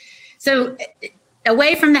house. So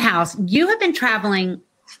away from the house, you have been traveling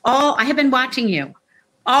I have been watching you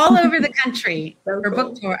all over the country for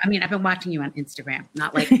book tour. I mean, I've been watching you on Instagram,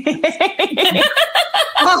 not like I've been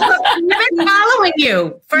following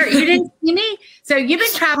you you didn't see me. So you've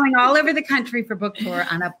been traveling all over the country for book tour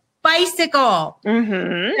on a bicycle.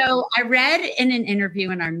 Mm-hmm. So I read in an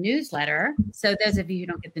interview in our newsletter. So those of you who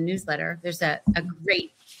don't get the newsletter, there's a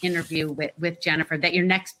great interview with Jennifer that your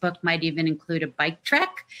next book might even include a bike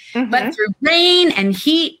trek, but through rain and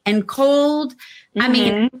heat and cold. I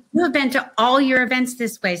mean, you have been to all your events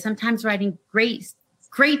this way, sometimes riding great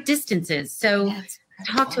distances. So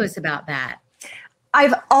talk to us about that.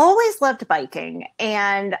 I've always loved biking,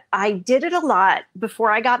 and I did it a lot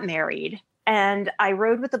before I got married. And I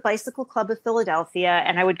rode with the Bicycle Club of Philadelphia,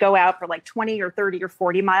 and I would go out for like 20 or 30 or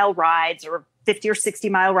 40 mile rides or 50 or 60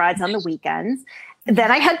 mile rides on the weekends.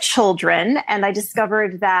 Then I had children, and I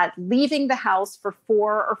discovered that leaving the house for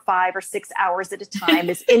 4 or 5 or 6 hours at a time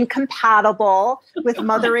is incompatible with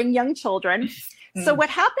mothering young children. So what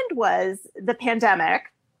happened was the pandemic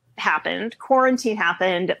happened, quarantine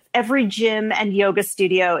happened, every gym and yoga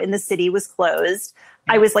studio in the city was closed.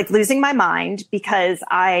 I was like losing my mind because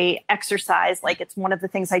I exercise like it's one of the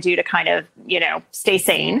things I do to kind of, stay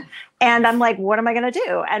sane. And I'm like, what am I going to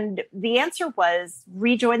do? And the answer was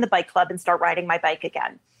rejoin the bike club and start riding my bike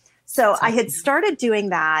again. So I had started doing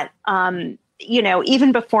that,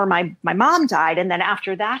 even before my mom died. And then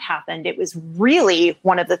after that happened, it was really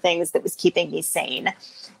one of the things that was keeping me sane.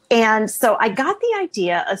 And so I got the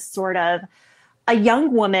idea of sort of a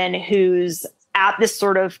young woman who's at this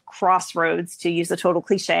sort of crossroads, to use a total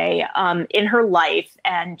cliche, in her life.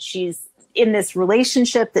 And she's in this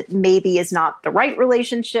relationship that maybe is not the right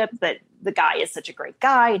relationship, but the guy is such a great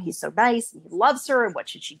guy and he's so nice and he loves her. And what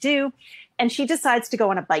should she do? And she decides to go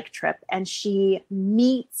on a bike trip, and she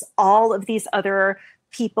meets all of these other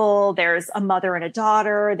people. There's a mother and a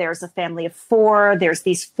daughter. There's a family of 4. There's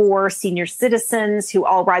these 4 senior citizens who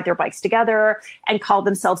all ride their bikes together and call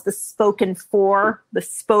themselves the Spoken Four.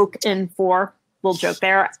 Little joke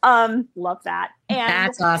there. Love that. And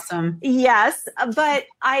that's awesome. Yes. But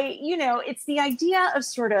it's the idea of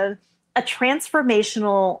sort of a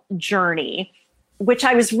transformational journey, which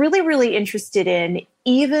I was really, really interested in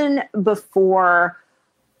even before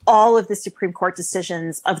all of the Supreme Court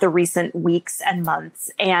decisions of the recent weeks and months.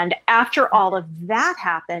 And after all of that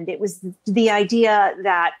happened, it was the idea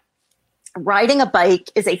that riding a bike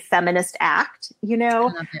is a feminist act.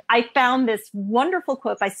 I found this wonderful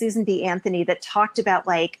quote by Susan B. Anthony that talked about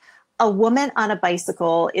like a woman on a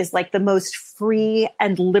bicycle is like the most free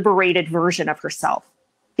and liberated version of herself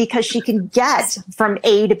because she can get from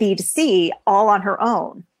A to B to C all on her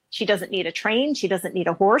own. She doesn't need a train. She doesn't need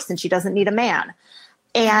a horse, and she doesn't need a man.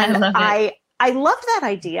 And I love that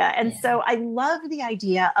idea. And so I love the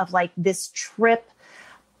idea of like this trip,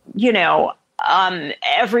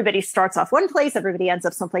 everybody starts off one place, everybody ends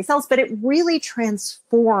up someplace else, but it really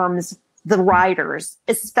transforms the riders,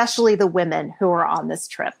 especially the women who are on this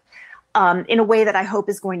trip, in a way that I hope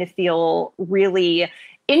is going to feel really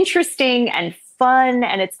interesting and fun.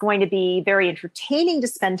 And it's going to be very entertaining to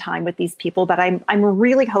spend time with these people. But I'm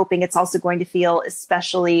really hoping it's also going to feel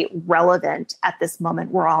especially relevant at this moment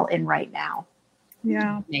we're all in right now.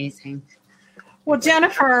 Yeah. Amazing. Well,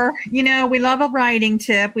 Jennifer, we love a writing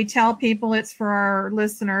tip. We tell people it's for our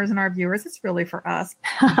listeners and our viewers. It's really for us.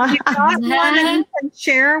 You got one that you can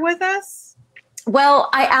share with us? Well,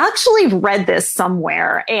 I actually read this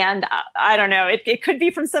somewhere, and I don't know, it could be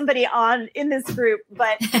from somebody in this group,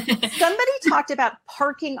 but somebody talked about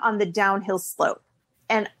parking on the downhill slope.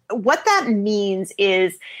 And what that means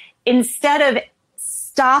is instead of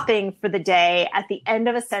stopping for the day at the end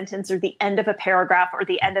of a sentence or the end of a paragraph or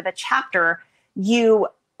the end of a chapter, you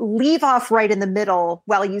leave off right in the middle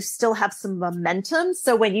while you still have some momentum.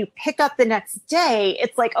 So when you pick up the next day,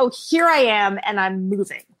 it's like, oh, here I am and I'm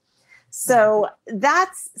moving. So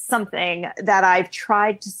that's something that I've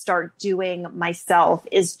tried to start doing myself,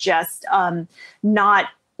 is just not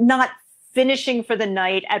finishing for the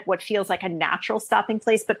night at what feels like a natural stopping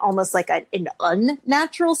place, but almost like an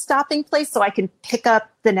unnatural stopping place so I can pick up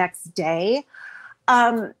the next day.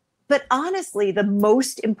 But honestly, the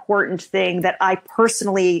most important thing that I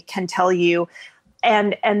personally can tell you,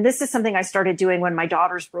 and this is something I started doing when my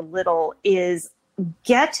daughters were little, is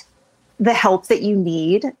get the help that you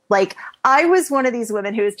need. Like, I was one of these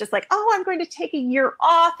women who was just like, oh, I'm going to take a year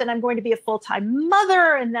off and I'm going to be a full-time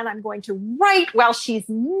mother. And then I'm going to write while she's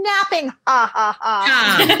napping. Ha, ha,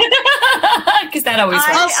 ha. Because that always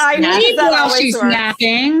works. I read while she's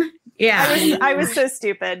napping. Yeah. I was so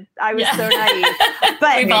stupid. I was so naive.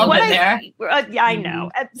 But we've all been there. Yeah, I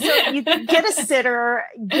know. So you get a sitter,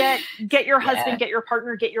 get your husband, get your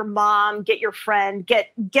partner, get your mom, get your friend,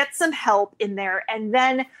 get some help in there, and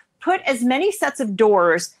then put as many sets of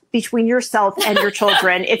doors between yourself and your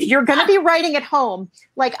children. If you're going to be writing at home,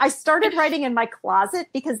 like I started writing in my closet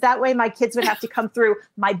because that way my kids would have to come through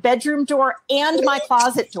my bedroom door and my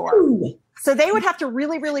closet door. So they would have to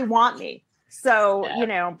really, really want me. So,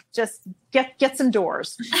 just get some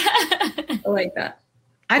doors. I like that.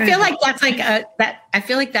 I feel like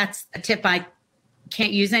that's a tip I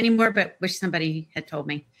can't use anymore, but wish somebody had told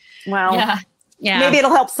me. Well, yeah. Maybe it'll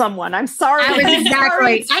help someone. I'm sorry.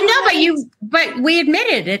 Exactly. I know, but we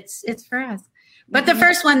admitted it's for us. But the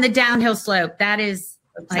first one, the downhill slope, that's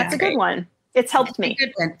a good one. It's helped me. A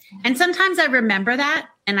good one. And sometimes I remember that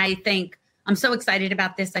and I think I'm so excited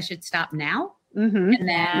about this. I should stop now. Mm-hmm. And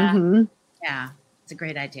then, yeah, it's a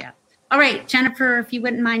great idea. All right, Jennifer, if you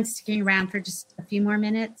wouldn't mind sticking around for just a few more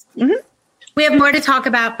minutes. Mm-hmm. We have more to talk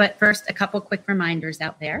about, but first, a couple quick reminders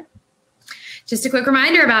out there. Just a quick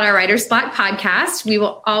reminder about our Writer's Block podcast. We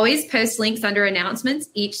will always post links under announcements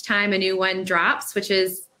each time a new one drops, which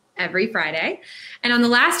is every Friday. And on the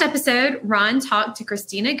last episode, Ron talked to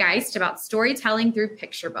Christina Geist about storytelling through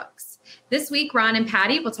picture books. This week, Ron and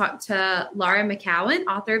Patty will talk to Laura McCowan,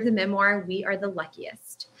 author of the memoir, We Are the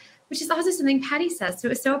Luckiest, which is also something Patty says. So it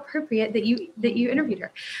was so appropriate that you interviewed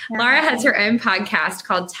her. Yeah. Laura has her own podcast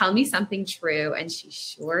called Tell Me Something True, and she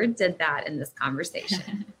sure did that in this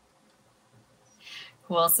conversation.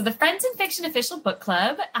 Cool. So the Friends in Fiction Official Book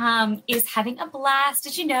Club is having a blast.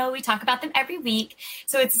 As you know, we talk about them every week.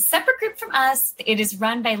 So it's a separate group from us. It is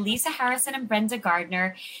run by Lisa Harrison and Brenda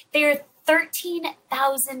Gardner. They are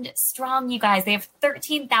 13,000 strong, you guys. They have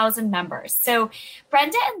 13,000 members. So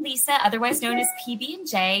Brenda and Lisa, otherwise known as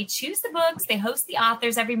PB&J, choose the books. They host the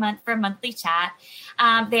authors every month for a monthly chat.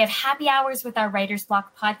 They have happy hours with our Writer's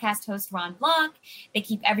Block podcast host, Ron Block. They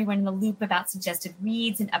keep everyone in the loop about suggested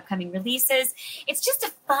reads and upcoming releases. It's just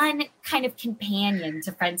a fun kind of companion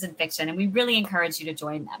to Friends in Fiction, and we really encourage you to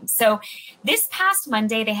join them. So this past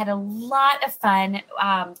Monday, they had a lot of fun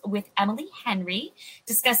with Emily Henry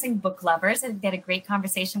discussing book lovers, and they had a great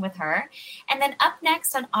conversation with her. And then up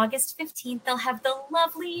next on August 15th, they'll have the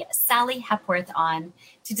lovely Sally Hepworth on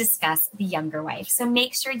to discuss The Younger Wife. So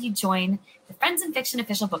make sure you join the Friends in Fiction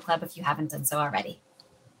Official Book Club if you haven't done so already.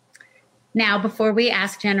 Now, before we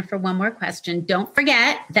ask Jennifer one more question, don't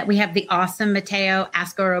forget that we have the awesome Mateo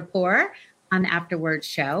Askaripour on the Afterwards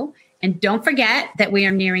show. And don't forget that we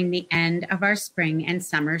are nearing the end of our spring and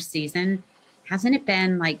summer season. Hasn't it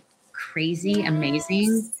been like crazy,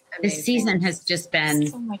 amazing? This season has just been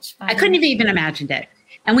so much fun. I couldn't have even imagined it.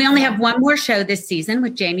 And we only have one more show this season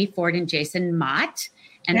with Jamie Ford and Jason Mott.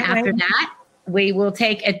 And after that, we will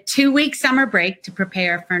take a 2-week summer break to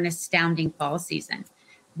prepare for an astounding fall season.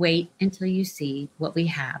 Wait until you see what we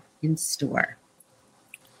have in store.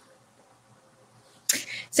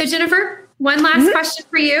 So Jennifer, one last question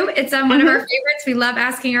for you. It's one of our favorites. We love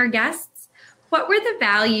asking our guests. What were the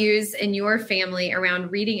values in your family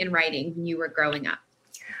around reading and writing when you were growing up?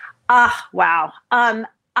 Wow.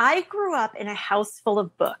 I grew up in a house full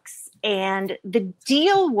of books, and the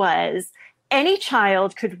deal was any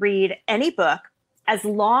child could read any book as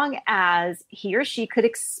long as he or she could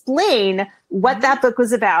explain what that book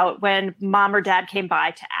was about when mom or dad came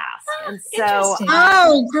by to ask. And so,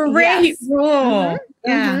 great rule. Mm-hmm,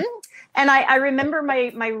 yeah. Mm-hmm. And I remember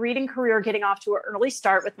my reading career getting off to an early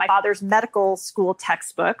start with my father's medical school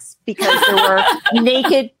textbooks because there were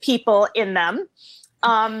naked people in them.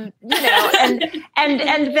 And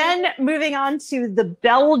then moving on to the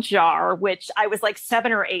Bell Jar, which I was like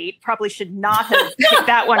 7 or 8, probably should not have picked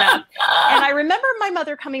that one up. And I remember my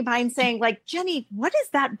mother coming by and saying, like, Jenny, what is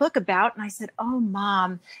that book about? And I said, oh,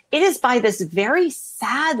 Mom, it is by this very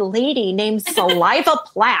sad lady named Saliva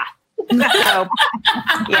Plath. So,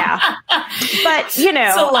 yeah, but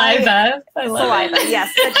Saliva, Saliva,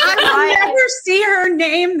 yes. But I'll never see her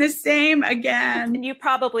name the same again. And you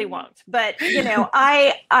probably won't. But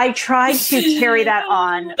I tried to carry that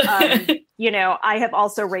on. I have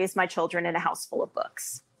also raised my children in a house full of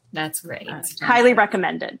books. That's great. Highly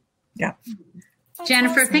recommended. Yeah.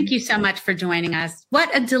 Jennifer, thank you so much for joining us.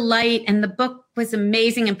 What a delight. And the book was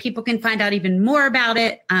amazing. And people can find out even more about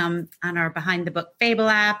it on our Behind the Book Fable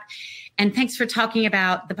app. And thanks for talking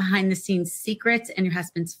about the behind the scenes secrets and your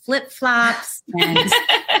husband's flip-flops.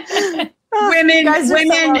 And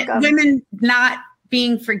women not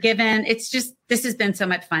being forgiven. It's just, this has been so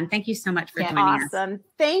much fun. Thank you so much for joining us. Awesome.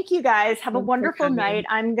 Thank you guys. Have a wonderful night.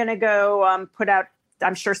 I'm going to go put out,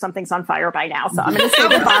 I'm sure something's on fire by now. So I'm going to say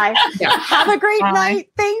goodbye. Have a great night.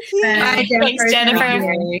 Thank you. Bye, Thanks,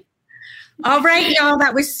 Jennifer. All right, y'all.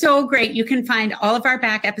 That was so great. You can find all of our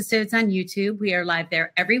back episodes on YouTube. We are live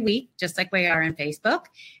there every week, just like we are on Facebook.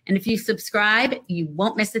 And if you subscribe, you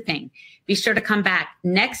won't miss a thing. Be sure to come back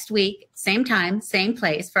next week, same time, same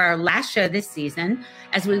place, for our last show this season,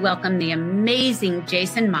 as we welcome the amazing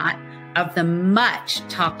Jason Mott of the much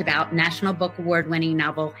talked about National Book Award winning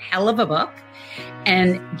novel, Hell of a Book.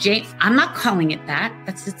 And I'm not calling it that.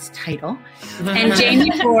 That's its title. And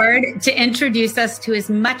Jamie Ford to introduce us to his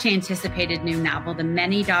much anticipated new novel, The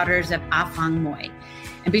Many Daughters of Afang Moy.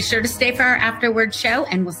 And be sure to stay for our afterward show,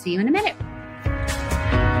 and we'll see you in a minute.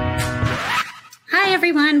 Hi,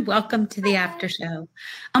 everyone. Welcome to the after show.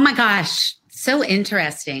 Oh my gosh. So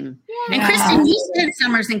interesting. Yeah. And Kristen, you spent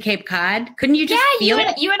summers in Cape Cod. Couldn't you just feel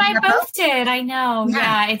it? You and I both did. I know.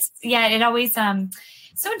 Yeah. It always,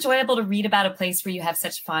 so enjoyable to read about a place where you have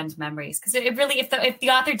such fond memories, because it really, if the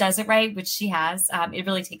author does it right, which she has, it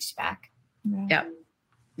really takes you back.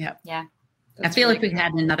 Yeah. I feel like we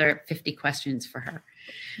had another 50 questions for her.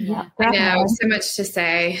 Yeah, I know, so much to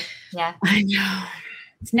say. Yeah, I know.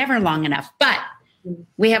 It's never long enough, but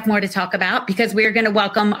we have more to talk about, because we're going to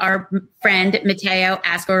welcome our friend Mateo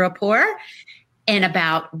Askaripour in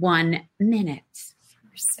about 1 minute.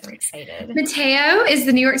 So excited. Mateo is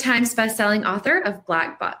the New York Times bestselling author of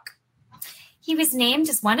Black Buck. He was named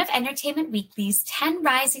as one of Entertainment Weekly's 10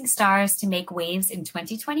 rising stars to make waves in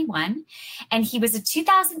 2021. And he was a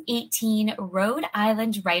 2018 Rhode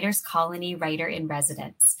Island Writers Colony writer in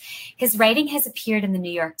residence. His writing has appeared in the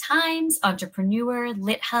New York Times, Entrepreneur,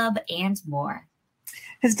 LitHub, and more.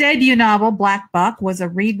 His debut novel, Black Buck, was a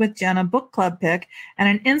Read with Jenna book club pick and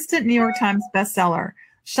an instant New York Times bestseller.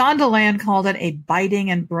 Shondaland called it a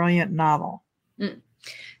biting and brilliant novel.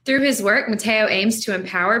 Through his work, Mateo aims to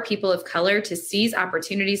empower people of color to seize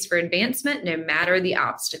opportunities for advancement, no matter the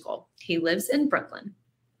obstacle. He lives in Brooklyn.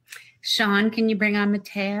 Sean, can you bring on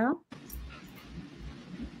Mateo?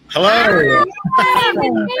 Hello.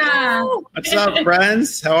 What's up,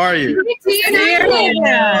 friends? How are you?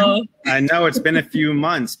 I know it's been a few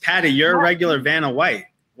months. Patty, you're a regular Vanna White.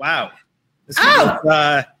 Wow.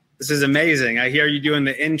 This is amazing. I hear you doing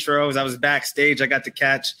the intros. I was backstage. I got to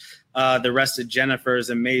catch the rest of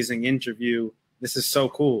Jennifer's amazing interview. This is so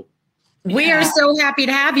cool. We are so happy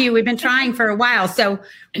to have you. We've been trying for a while. So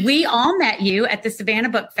we all met you at the Savannah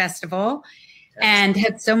Book Festival and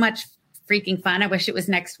had so much freaking fun. I wish it was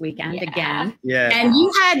next weekend again. Yeah. And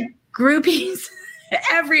you had groupies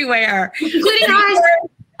everywhere, including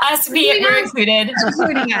us. We're included.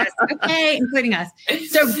 Including us. Okay, including us.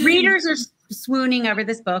 So readers are swooning over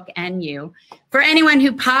this book and you. For anyone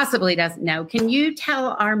who possibly doesn't know, can you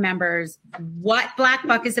tell our members what Black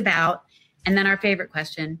Buck is about? And then our favorite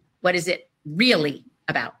question, what is it really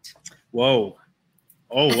about? Whoa.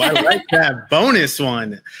 Oh, I like that bonus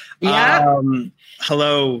one. Yeah.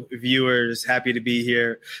 Hello, viewers. Happy to be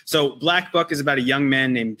here. So Black Buck is about a young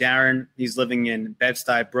man named Darren. He's living in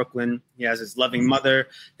Bed-Stuy, Brooklyn. He has his loving mother,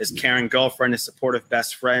 his caring girlfriend, his supportive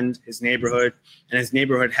best friend, his neighborhood, and his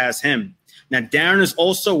neighborhood has him. Now, Darren is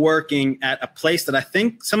also working at a place that I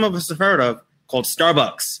think some of us have heard of called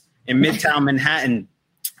Starbucks in Midtown Manhattan.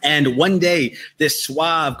 And one day, this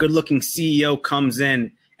suave, good-looking CEO comes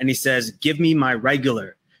in and he says, "Give me my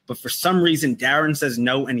regular." But for some reason, Darren says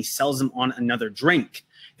no, and he sells him on another drink.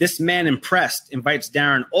 This man, impressed, invites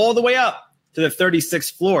Darren all the way up to the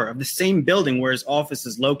 36th floor of the same building where his office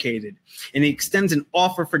is located. And he extends an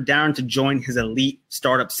offer for Darren to join his elite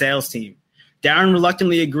startup sales team. Darren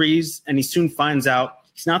reluctantly agrees, and he soon finds out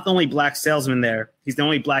he's not the only black salesman there. He's the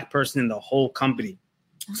only black person in the whole company.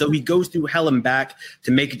 So he goes through hell and back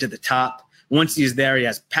to make it to the top. Once he's there, he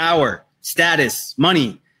has power, status,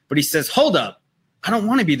 money. But he says, hold up, I don't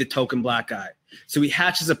want to be the token black guy. So he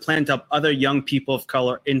hatches a plan to help other young people of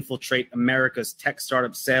color infiltrate America's tech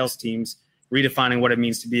startup sales teams, redefining what it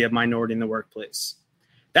means to be a minority in the workplace.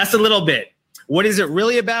 That's a little bit. What is it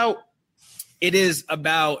really about? It is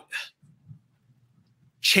about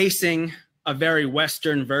chasing a very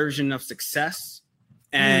Western version of success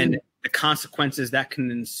and the consequences that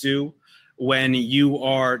can ensue when you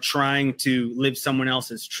are trying to live someone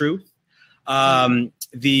else's truth.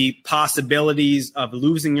 The possibilities of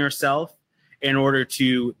losing yourself in order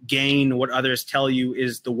to gain what others tell you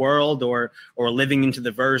is the world, or living into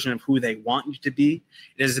the version of who they want you to be.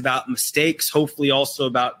 It is about mistakes, hopefully also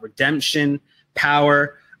about redemption,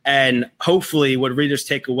 power, and hopefully what readers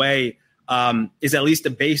take away is at least a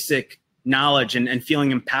basic knowledge and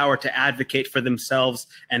feeling empowered to advocate for themselves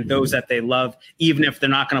and those that they love, even if they're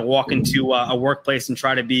not going to walk into a workplace and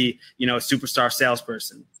try to be, a superstar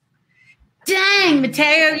salesperson. Dang,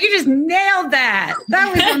 Mateo, you just nailed that.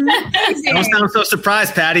 That was amazing. Don't sound so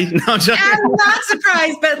surprised, Patty. No, I'm not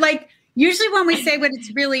surprised, but like usually when we say what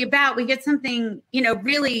it's really about, we get something,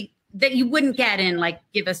 really that you wouldn't get in, like,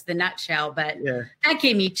 give us the nutshell. But that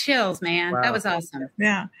gave me chills, man. Wow. That was awesome.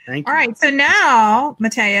 Yeah. Thank you. All right. So now,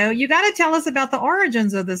 Mateo, you got to tell us about the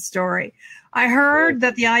origins of this story. I heard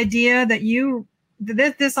that the idea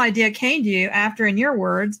that this idea came to you after, in your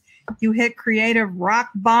words, you hit creative rock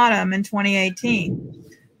bottom in 2018.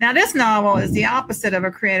 Now, this novel is the opposite of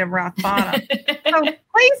a creative rock bottom. So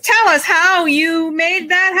please tell us how you made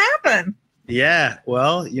that happen. Yeah,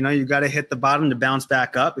 well, you got to hit the bottom to bounce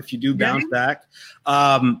back up. If you do bounce back,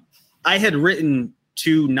 I had written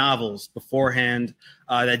 2 novels beforehand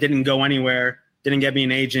that didn't go anywhere, didn't get me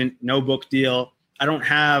an agent, no book deal. I don't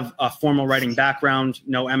have a formal writing background,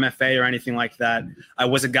 no MFA or anything like that. I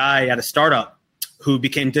was a guy at a startup who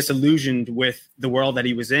became disillusioned with the world that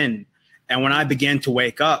he was in. And when I began to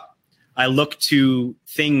wake up, I looked to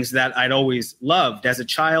things that I'd always loved as a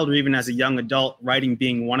child or even as a young adult, writing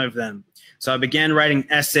being one of them. So I began writing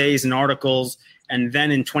essays and articles. And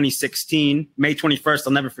then in 2016, May 21st,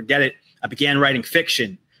 I'll never forget it, I began writing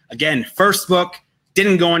fiction. Again, first book,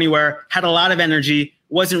 didn't go anywhere, had a lot of energy,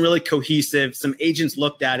 wasn't really cohesive. Some agents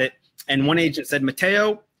looked at it, and one agent said,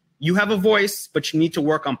 Mateo, you have a voice, but you need to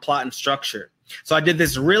work on plot and structure. So I did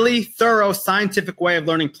this really thorough scientific way of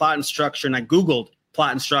learning plot and structure, and I Googled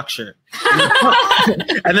plot and structure.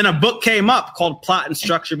 And then a book came up called Plot and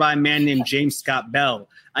Structure by a man named James Scott Bell.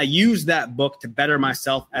 I used that book to better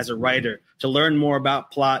myself as a writer, to learn more about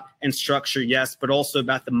plot and structure, yes, but also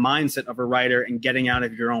about the mindset of a writer and getting out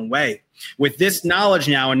of your own way. With this knowledge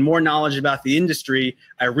now and more knowledge about the industry,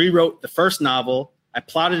 I rewrote the first novel. I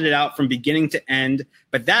plotted it out from beginning to end,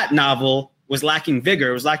 but that novel was lacking vigor.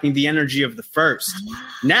 It was lacking the energy of the first.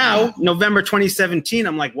 Now, November 2017,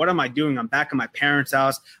 I'm like, what am I doing? I'm back at my parents'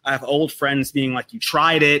 house. I have old friends being like, you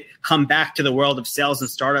tried it. Come back to the world of sales and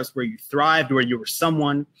startups where you thrived, where you were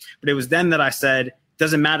someone. But it was then that I said,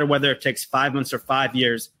 doesn't matter whether it takes 5 months or 5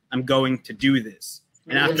 years, I'm going to do this.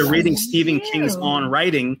 And after reading Stephen King's On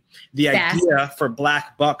Writing, the idea for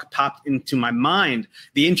Black Buck popped into my mind.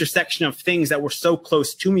 The intersection of things that were so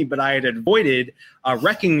close to me, but I had avoided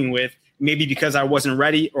reckoning with, maybe because I wasn't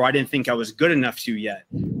ready or I didn't think I was good enough to yet,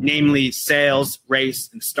 namely sales,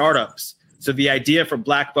 race, and startups. So the idea for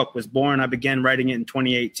Black Buck was born. I began writing it in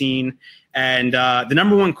 2018. And the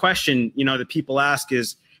number one question, that people ask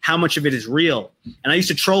is, how much of it is real? And I used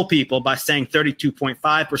to troll people by saying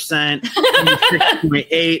 32.5%,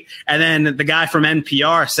 6.8%. And then the guy from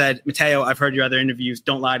NPR said, Mateo, I've heard your other interviews.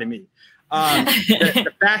 Don't lie to me.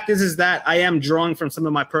 The fact is that I am drawing from some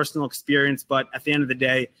of my personal experience, but at the end of the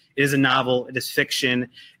day, it is a novel, it is fiction,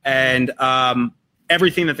 and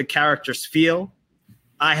everything that the characters feel,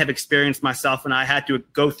 I have experienced myself, and I had to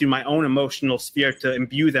go through my own emotional sphere to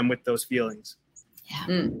imbue them with those feelings.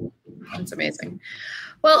 Yeah, that's amazing.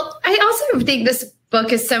 Well, I also think this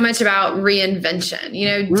book is so much about reinvention.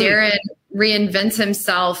 Darren reinvents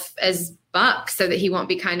himself as Buck so that he won't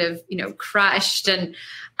be kind of, crushed. And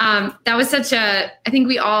that was I think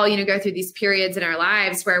we all, go through these periods in our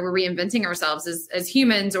lives where we're reinventing ourselves as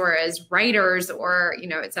humans or as writers, or,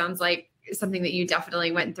 it sounds like something that you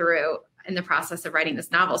definitely went through in the process of writing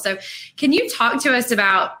this novel. So can you talk to us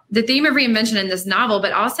about the theme of reinvention in this novel,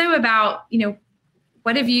 but also about,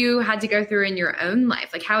 what have you had to go through in your own life?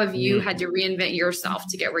 Like, how have you had to reinvent yourself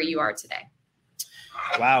to get where you are today?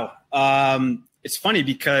 Wow. It's funny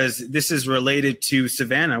because this is related to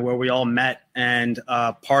Savannah, where we all met, and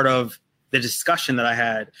part of the discussion that I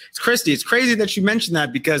had. It's Christy. It's crazy that you mentioned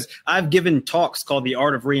that because I've given talks called The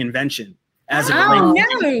Art of Reinvention as it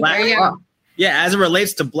relates to Black Buck. Yeah, as it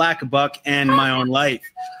relates to Black Buck and my own life.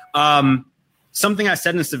 Something I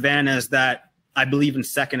said in Savannah is that I believe in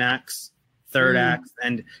second acts, third acts,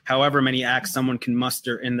 and however many acts someone can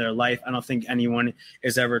muster in their life. I don't think anyone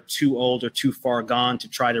is ever too old or too far gone to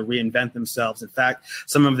try to reinvent themselves. In fact,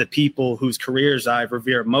 some of the people whose careers I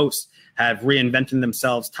revere most have reinvented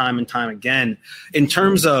themselves time and time again. In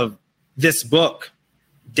terms of this book,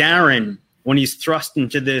 Darren, when he's thrust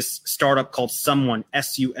into this startup called Someone,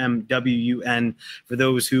 SUMWUN, for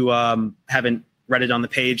those who haven't read it on the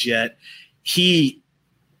page yet, he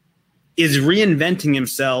is reinventing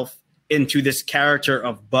himself into this character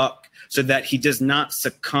of Buck so that he does not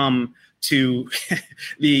succumb to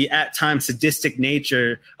the at times sadistic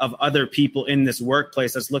nature of other people in this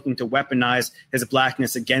workplace that's looking to weaponize his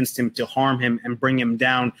blackness against him, to harm him and bring him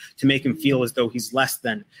down, to make him feel as though he's less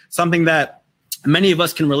than. Something that many of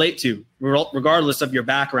us can relate to, regardless of your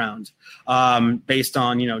background, based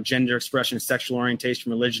on, gender expression, sexual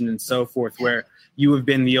orientation, religion, and so forth, where you have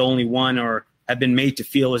been the only one or have been made to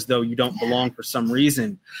feel as though you don't belong for some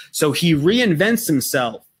reason. So he reinvents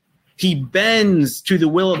himself. He bends to the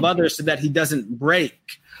will of others so that he doesn't break,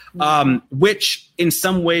 which in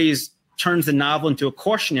some ways turns the novel into a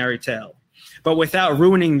cautionary tale. But without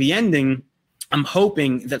ruining the ending, I'm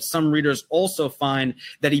hoping that some readers also find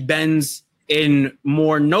that he bends in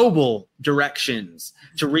more noble directions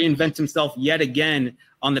to reinvent himself yet again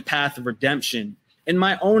on the path of redemption. In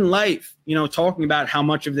my own life, talking about how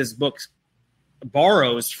much of this book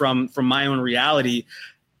borrows from my own reality,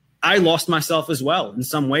 I lost myself as well in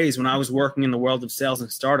some ways when I was working in the world of sales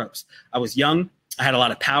and startups. I was young. I had a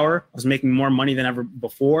lot of power. I was making more money than ever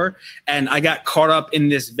before. And I got caught up in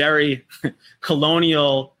this very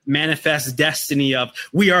colonial manifest destiny of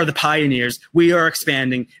we are the pioneers, we are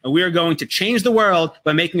expanding, and we are going to change the world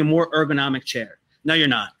by making a more ergonomic chair. No, you're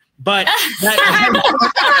not. But that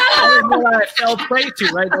is what I fell prey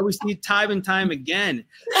to, right? That we see time and time again.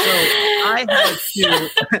 So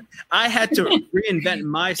I had to reinvent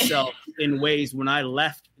myself in ways when I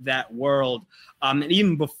left that world. And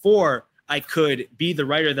even before I could be the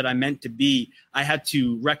writer that I meant to be, I had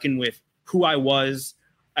to reckon with who I was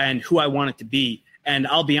and who I wanted to be. And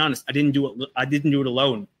I'll be honest, I didn't do it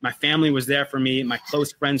alone. My family was there for me. My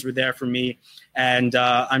close friends were there for me. And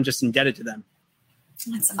I'm just indebted to them.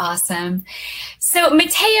 That's awesome. So,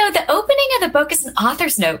 Mateo, the opening of the book is an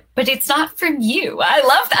author's note, but it's not from you. I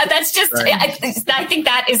love that. That's just, right. I think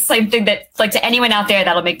that is something that, like, to anyone out there,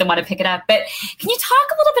 that'll make them want to pick it up. But can you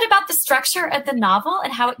talk a little bit about the structure of the novel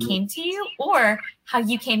and how it came to you, or how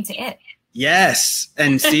you came to it? Yes.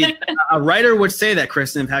 And see, a writer would say that,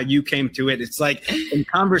 Kristen, of how you came to it. It's like in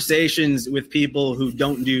conversations with people who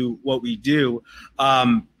don't do what we do,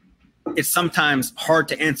 it's sometimes hard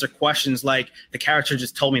to answer questions like the character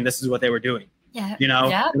just told me this is what they were doing. Yeah.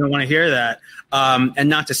 I don't want to hear that. And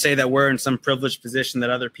not to say that we're in some privileged position that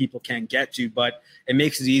other people can't get to, but it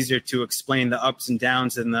makes it easier to explain the ups and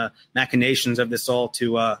downs and the machinations of this all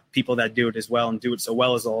to people that do it as well and do it so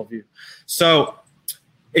well as all of you. So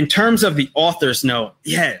in terms of the author's note,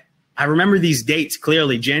 I remember these dates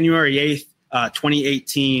clearly. January 8th,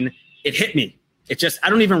 2018, it hit me. I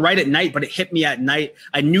don't even write at night, but it hit me at night.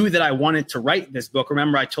 I knew that I wanted to write this book.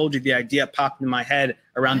 Remember, I told you the idea popped in my head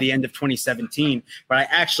around the end of 2017, but I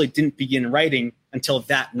actually didn't begin writing until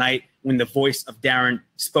that night when the voice of Darren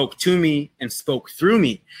spoke to me and spoke through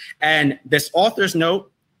me. And this author's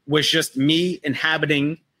note was just me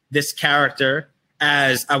inhabiting this character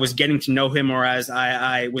as I was getting to know him, or as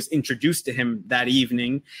I was introduced to him that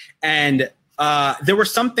evening. And there were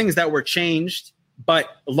some things that were changed, but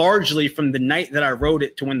largely from the night that I wrote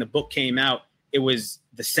it to when the book came out, it was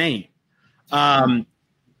the same.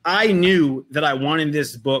 I knew that I wanted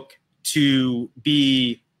this book to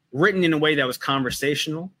be written in a way that was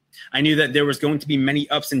conversational. I knew that there was going to be many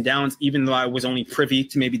ups and downs, even though I was only privy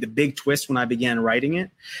to maybe the big twist when I began writing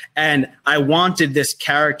it. And I wanted this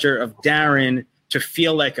character of Darren to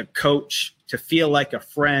feel like a coach, to feel like a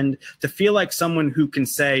friend, to feel like someone who can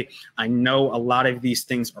say, I know a lot of these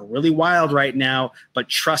things are really wild right now, but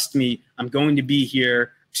trust me, I'm going to be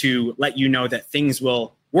here to let you know that things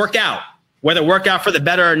will work out. Whether work out for the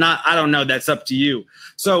better or not, I don't know. That's up to you.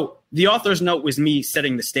 So the author's note was me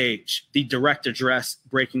setting the stage, the direct address,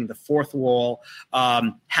 breaking the fourth wall,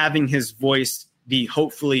 having his voice be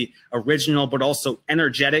hopefully original, but also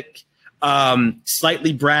energetic,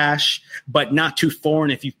 slightly brash, but not too foreign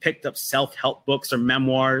if you've picked up self-help books or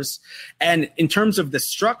memoirs. And in terms of the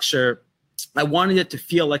structure, I wanted it to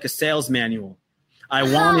feel like a sales manual. I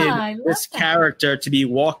wanted this character to be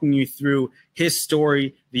walking you through his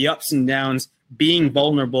story, the ups and downs, being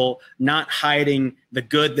vulnerable, not hiding the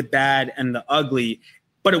good, the bad, and the ugly.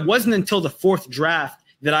 But it wasn't until the fourth draft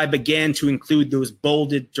that I began to include those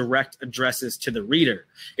bolded direct addresses to the reader.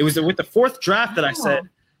 It was with the fourth draft that I said,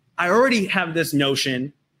 I already have this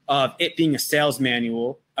notion of it being a sales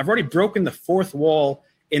manual. I've already broken the fourth wall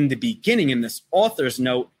in the beginning in this author's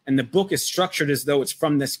note, and the book is structured as though it's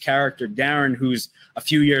from this character, Darren, who's a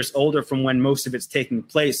few years older from when most of it's taking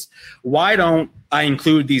place. Why don't I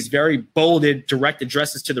include these very bolded direct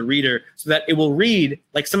addresses to the reader so that it will read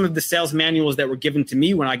like some of the sales manuals that were given to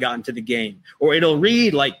me when I got into the game, or it'll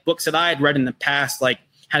read like books that I had read in the past, like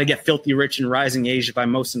How to Get Filthy Rich in Rising Asia by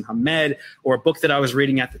Mohsin Hamed, or a book that I was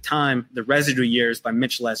reading at the time, The Residue Years by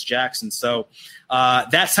Mitchell S. Jackson. So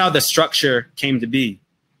that's how the structure came to be.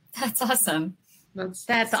 That's awesome.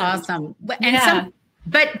 That's awesome. And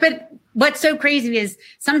but what's so crazy is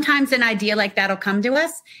sometimes an idea like that'll come to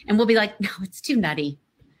us and we'll be like, no, it's too nutty.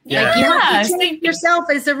 Yeah. Like, you have to change yourself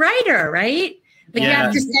as a writer, right? Like you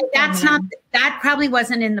have to say that probably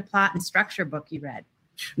wasn't in the plot and structure book you read.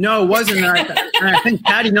 No, it wasn't. And I think,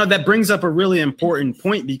 Patty, that brings up a really important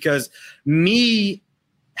point, because me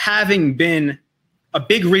having been a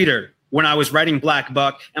big reader when I was writing Black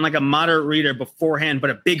Buck, and like a moderate reader beforehand, but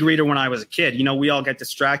a big reader when I was a kid, we all get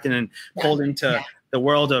distracted and pulled into the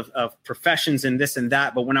world of professions and this and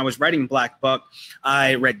that. But when I was writing Black Buck,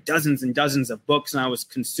 I read dozens and dozens of books, and I was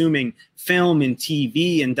consuming film and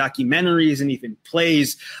TV and documentaries and even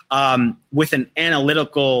plays with an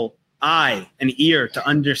analytical eye and ear to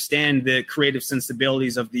understand the creative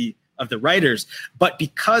sensibilities of the writers. But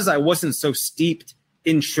because I wasn't so steeped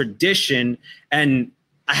in tradition and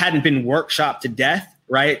I hadn't been workshopped to death,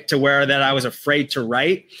 right, to where that I was afraid to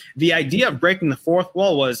write, the idea of breaking the fourth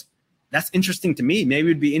wall was, that's interesting to me. Maybe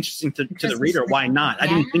it'd be interesting to the reader. Why not? I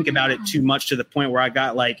didn't think about it too much to the point where I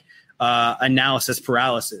got like analysis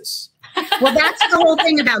paralysis. Well, that's the whole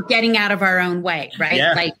thing about getting out of our own way, right?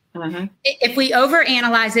 Yeah. Like if we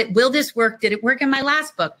overanalyze it, will this work? Did it work in my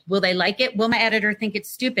last book? Will they like it? Will my editor think it's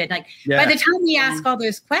stupid? Like by the time we ask all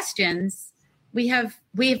those questions,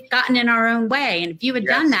 we've gotten in our own way. And if you had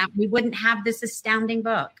done that, we wouldn't have this astounding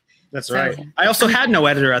book. That's right. I also had no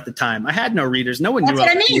editor at the time. I had no readers. No one knew what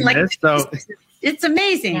I mean. Like, this, so it's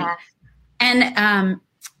amazing. Yeah. And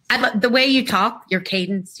I love the way you talk, your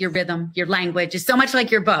cadence, your rhythm, your language is so much like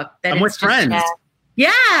your book. That I'm with friends.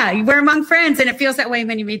 Yeah, we're among friends. And it feels that way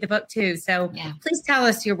when you read the book too. So please tell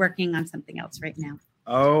us you're working on something else right now.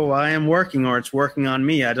 Oh, I am working, or it's working on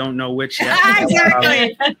me. I don't know which yet.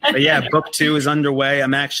 Exactly. But yeah, book 2 is underway.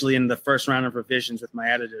 I'm actually in the first round of revisions with my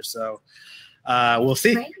editor. So we'll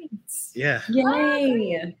see. Great. Yeah.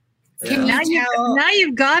 Yay. Now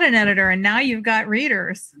you've got an editor, and now you've got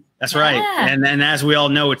readers. That's right. And as we all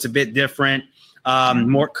know, it's a bit different.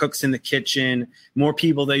 More cooks in the kitchen, more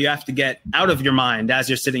people that you have to get out of your mind as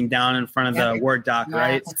you're sitting down in front of the Word doc,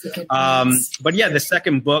 right? But yeah, the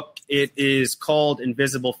second book, it is called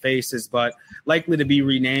Invisible Faces, but likely to be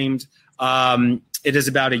renamed. It is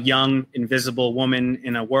about a young, invisible woman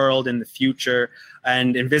in a world in the future,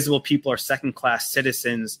 and invisible people are second-class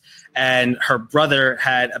citizens. And her brother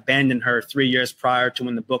had abandoned her 3 years prior to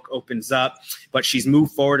when the book opens up, but she's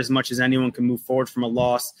moved forward as much as anyone can move forward from a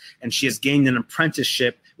loss, and she has gained an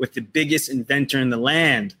apprenticeship with the biggest inventor in the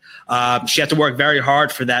land. She had to work very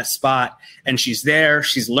hard for that spot, and she's there,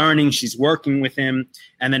 she's learning, she's working with him,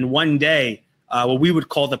 and then one day, what we would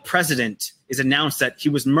call the president is announced that he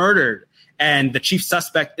was murdered, and the chief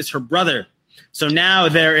suspect is her brother. So now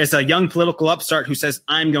there is a young political upstart who says,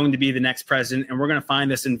 I'm going to be the next president, and we're going to find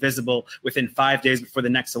this invisible within 5 days before the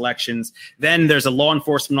next elections. Then there's a law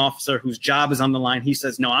enforcement officer whose job is on the line. He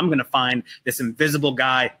says, no, I'm going to find this invisible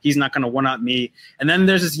guy. He's not going to one-up me. And then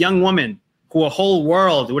there's this young woman who a whole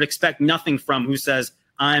world would expect nothing from, who says,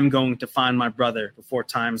 I'm going to find my brother before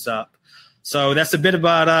time's up. So that's a bit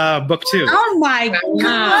about book 2. Oh, my God.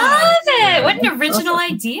 Love it. What an original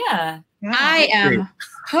idea. I am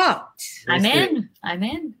hooked. I'm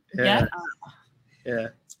in. Yeah.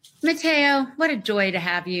 Mateo, what a joy to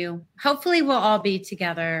have you. Hopefully we'll all be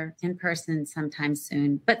together in person sometime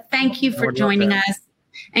soon. But thank you for joining us.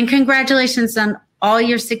 And congratulations on all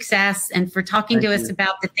your success and for talking to us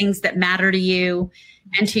about the things that matter to you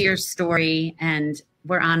and to your story. And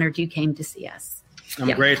we're honored you came to see us.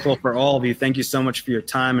 I'm grateful for all of you. Thank you so much for your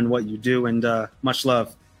time and what you do, and much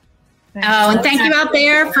love. And thank you out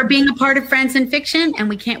there for being a part of Friends in Fiction. And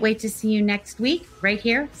we can't wait to see you next week, right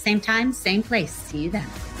here, same time, same place. See you then.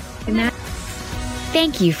 Good night.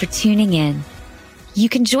 Thank you for tuning in. You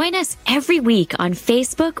can join us every week on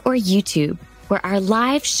Facebook or YouTube, where our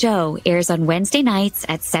live show airs on Wednesday nights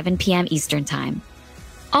at 7 p.m. Eastern Time.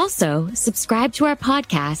 Also, subscribe to our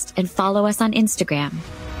podcast and follow us on Instagram.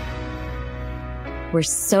 We're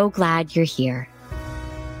so glad you're here.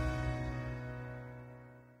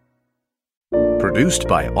 Produced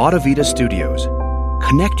by Audavita Studios.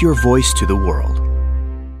 Connect your voice to the world.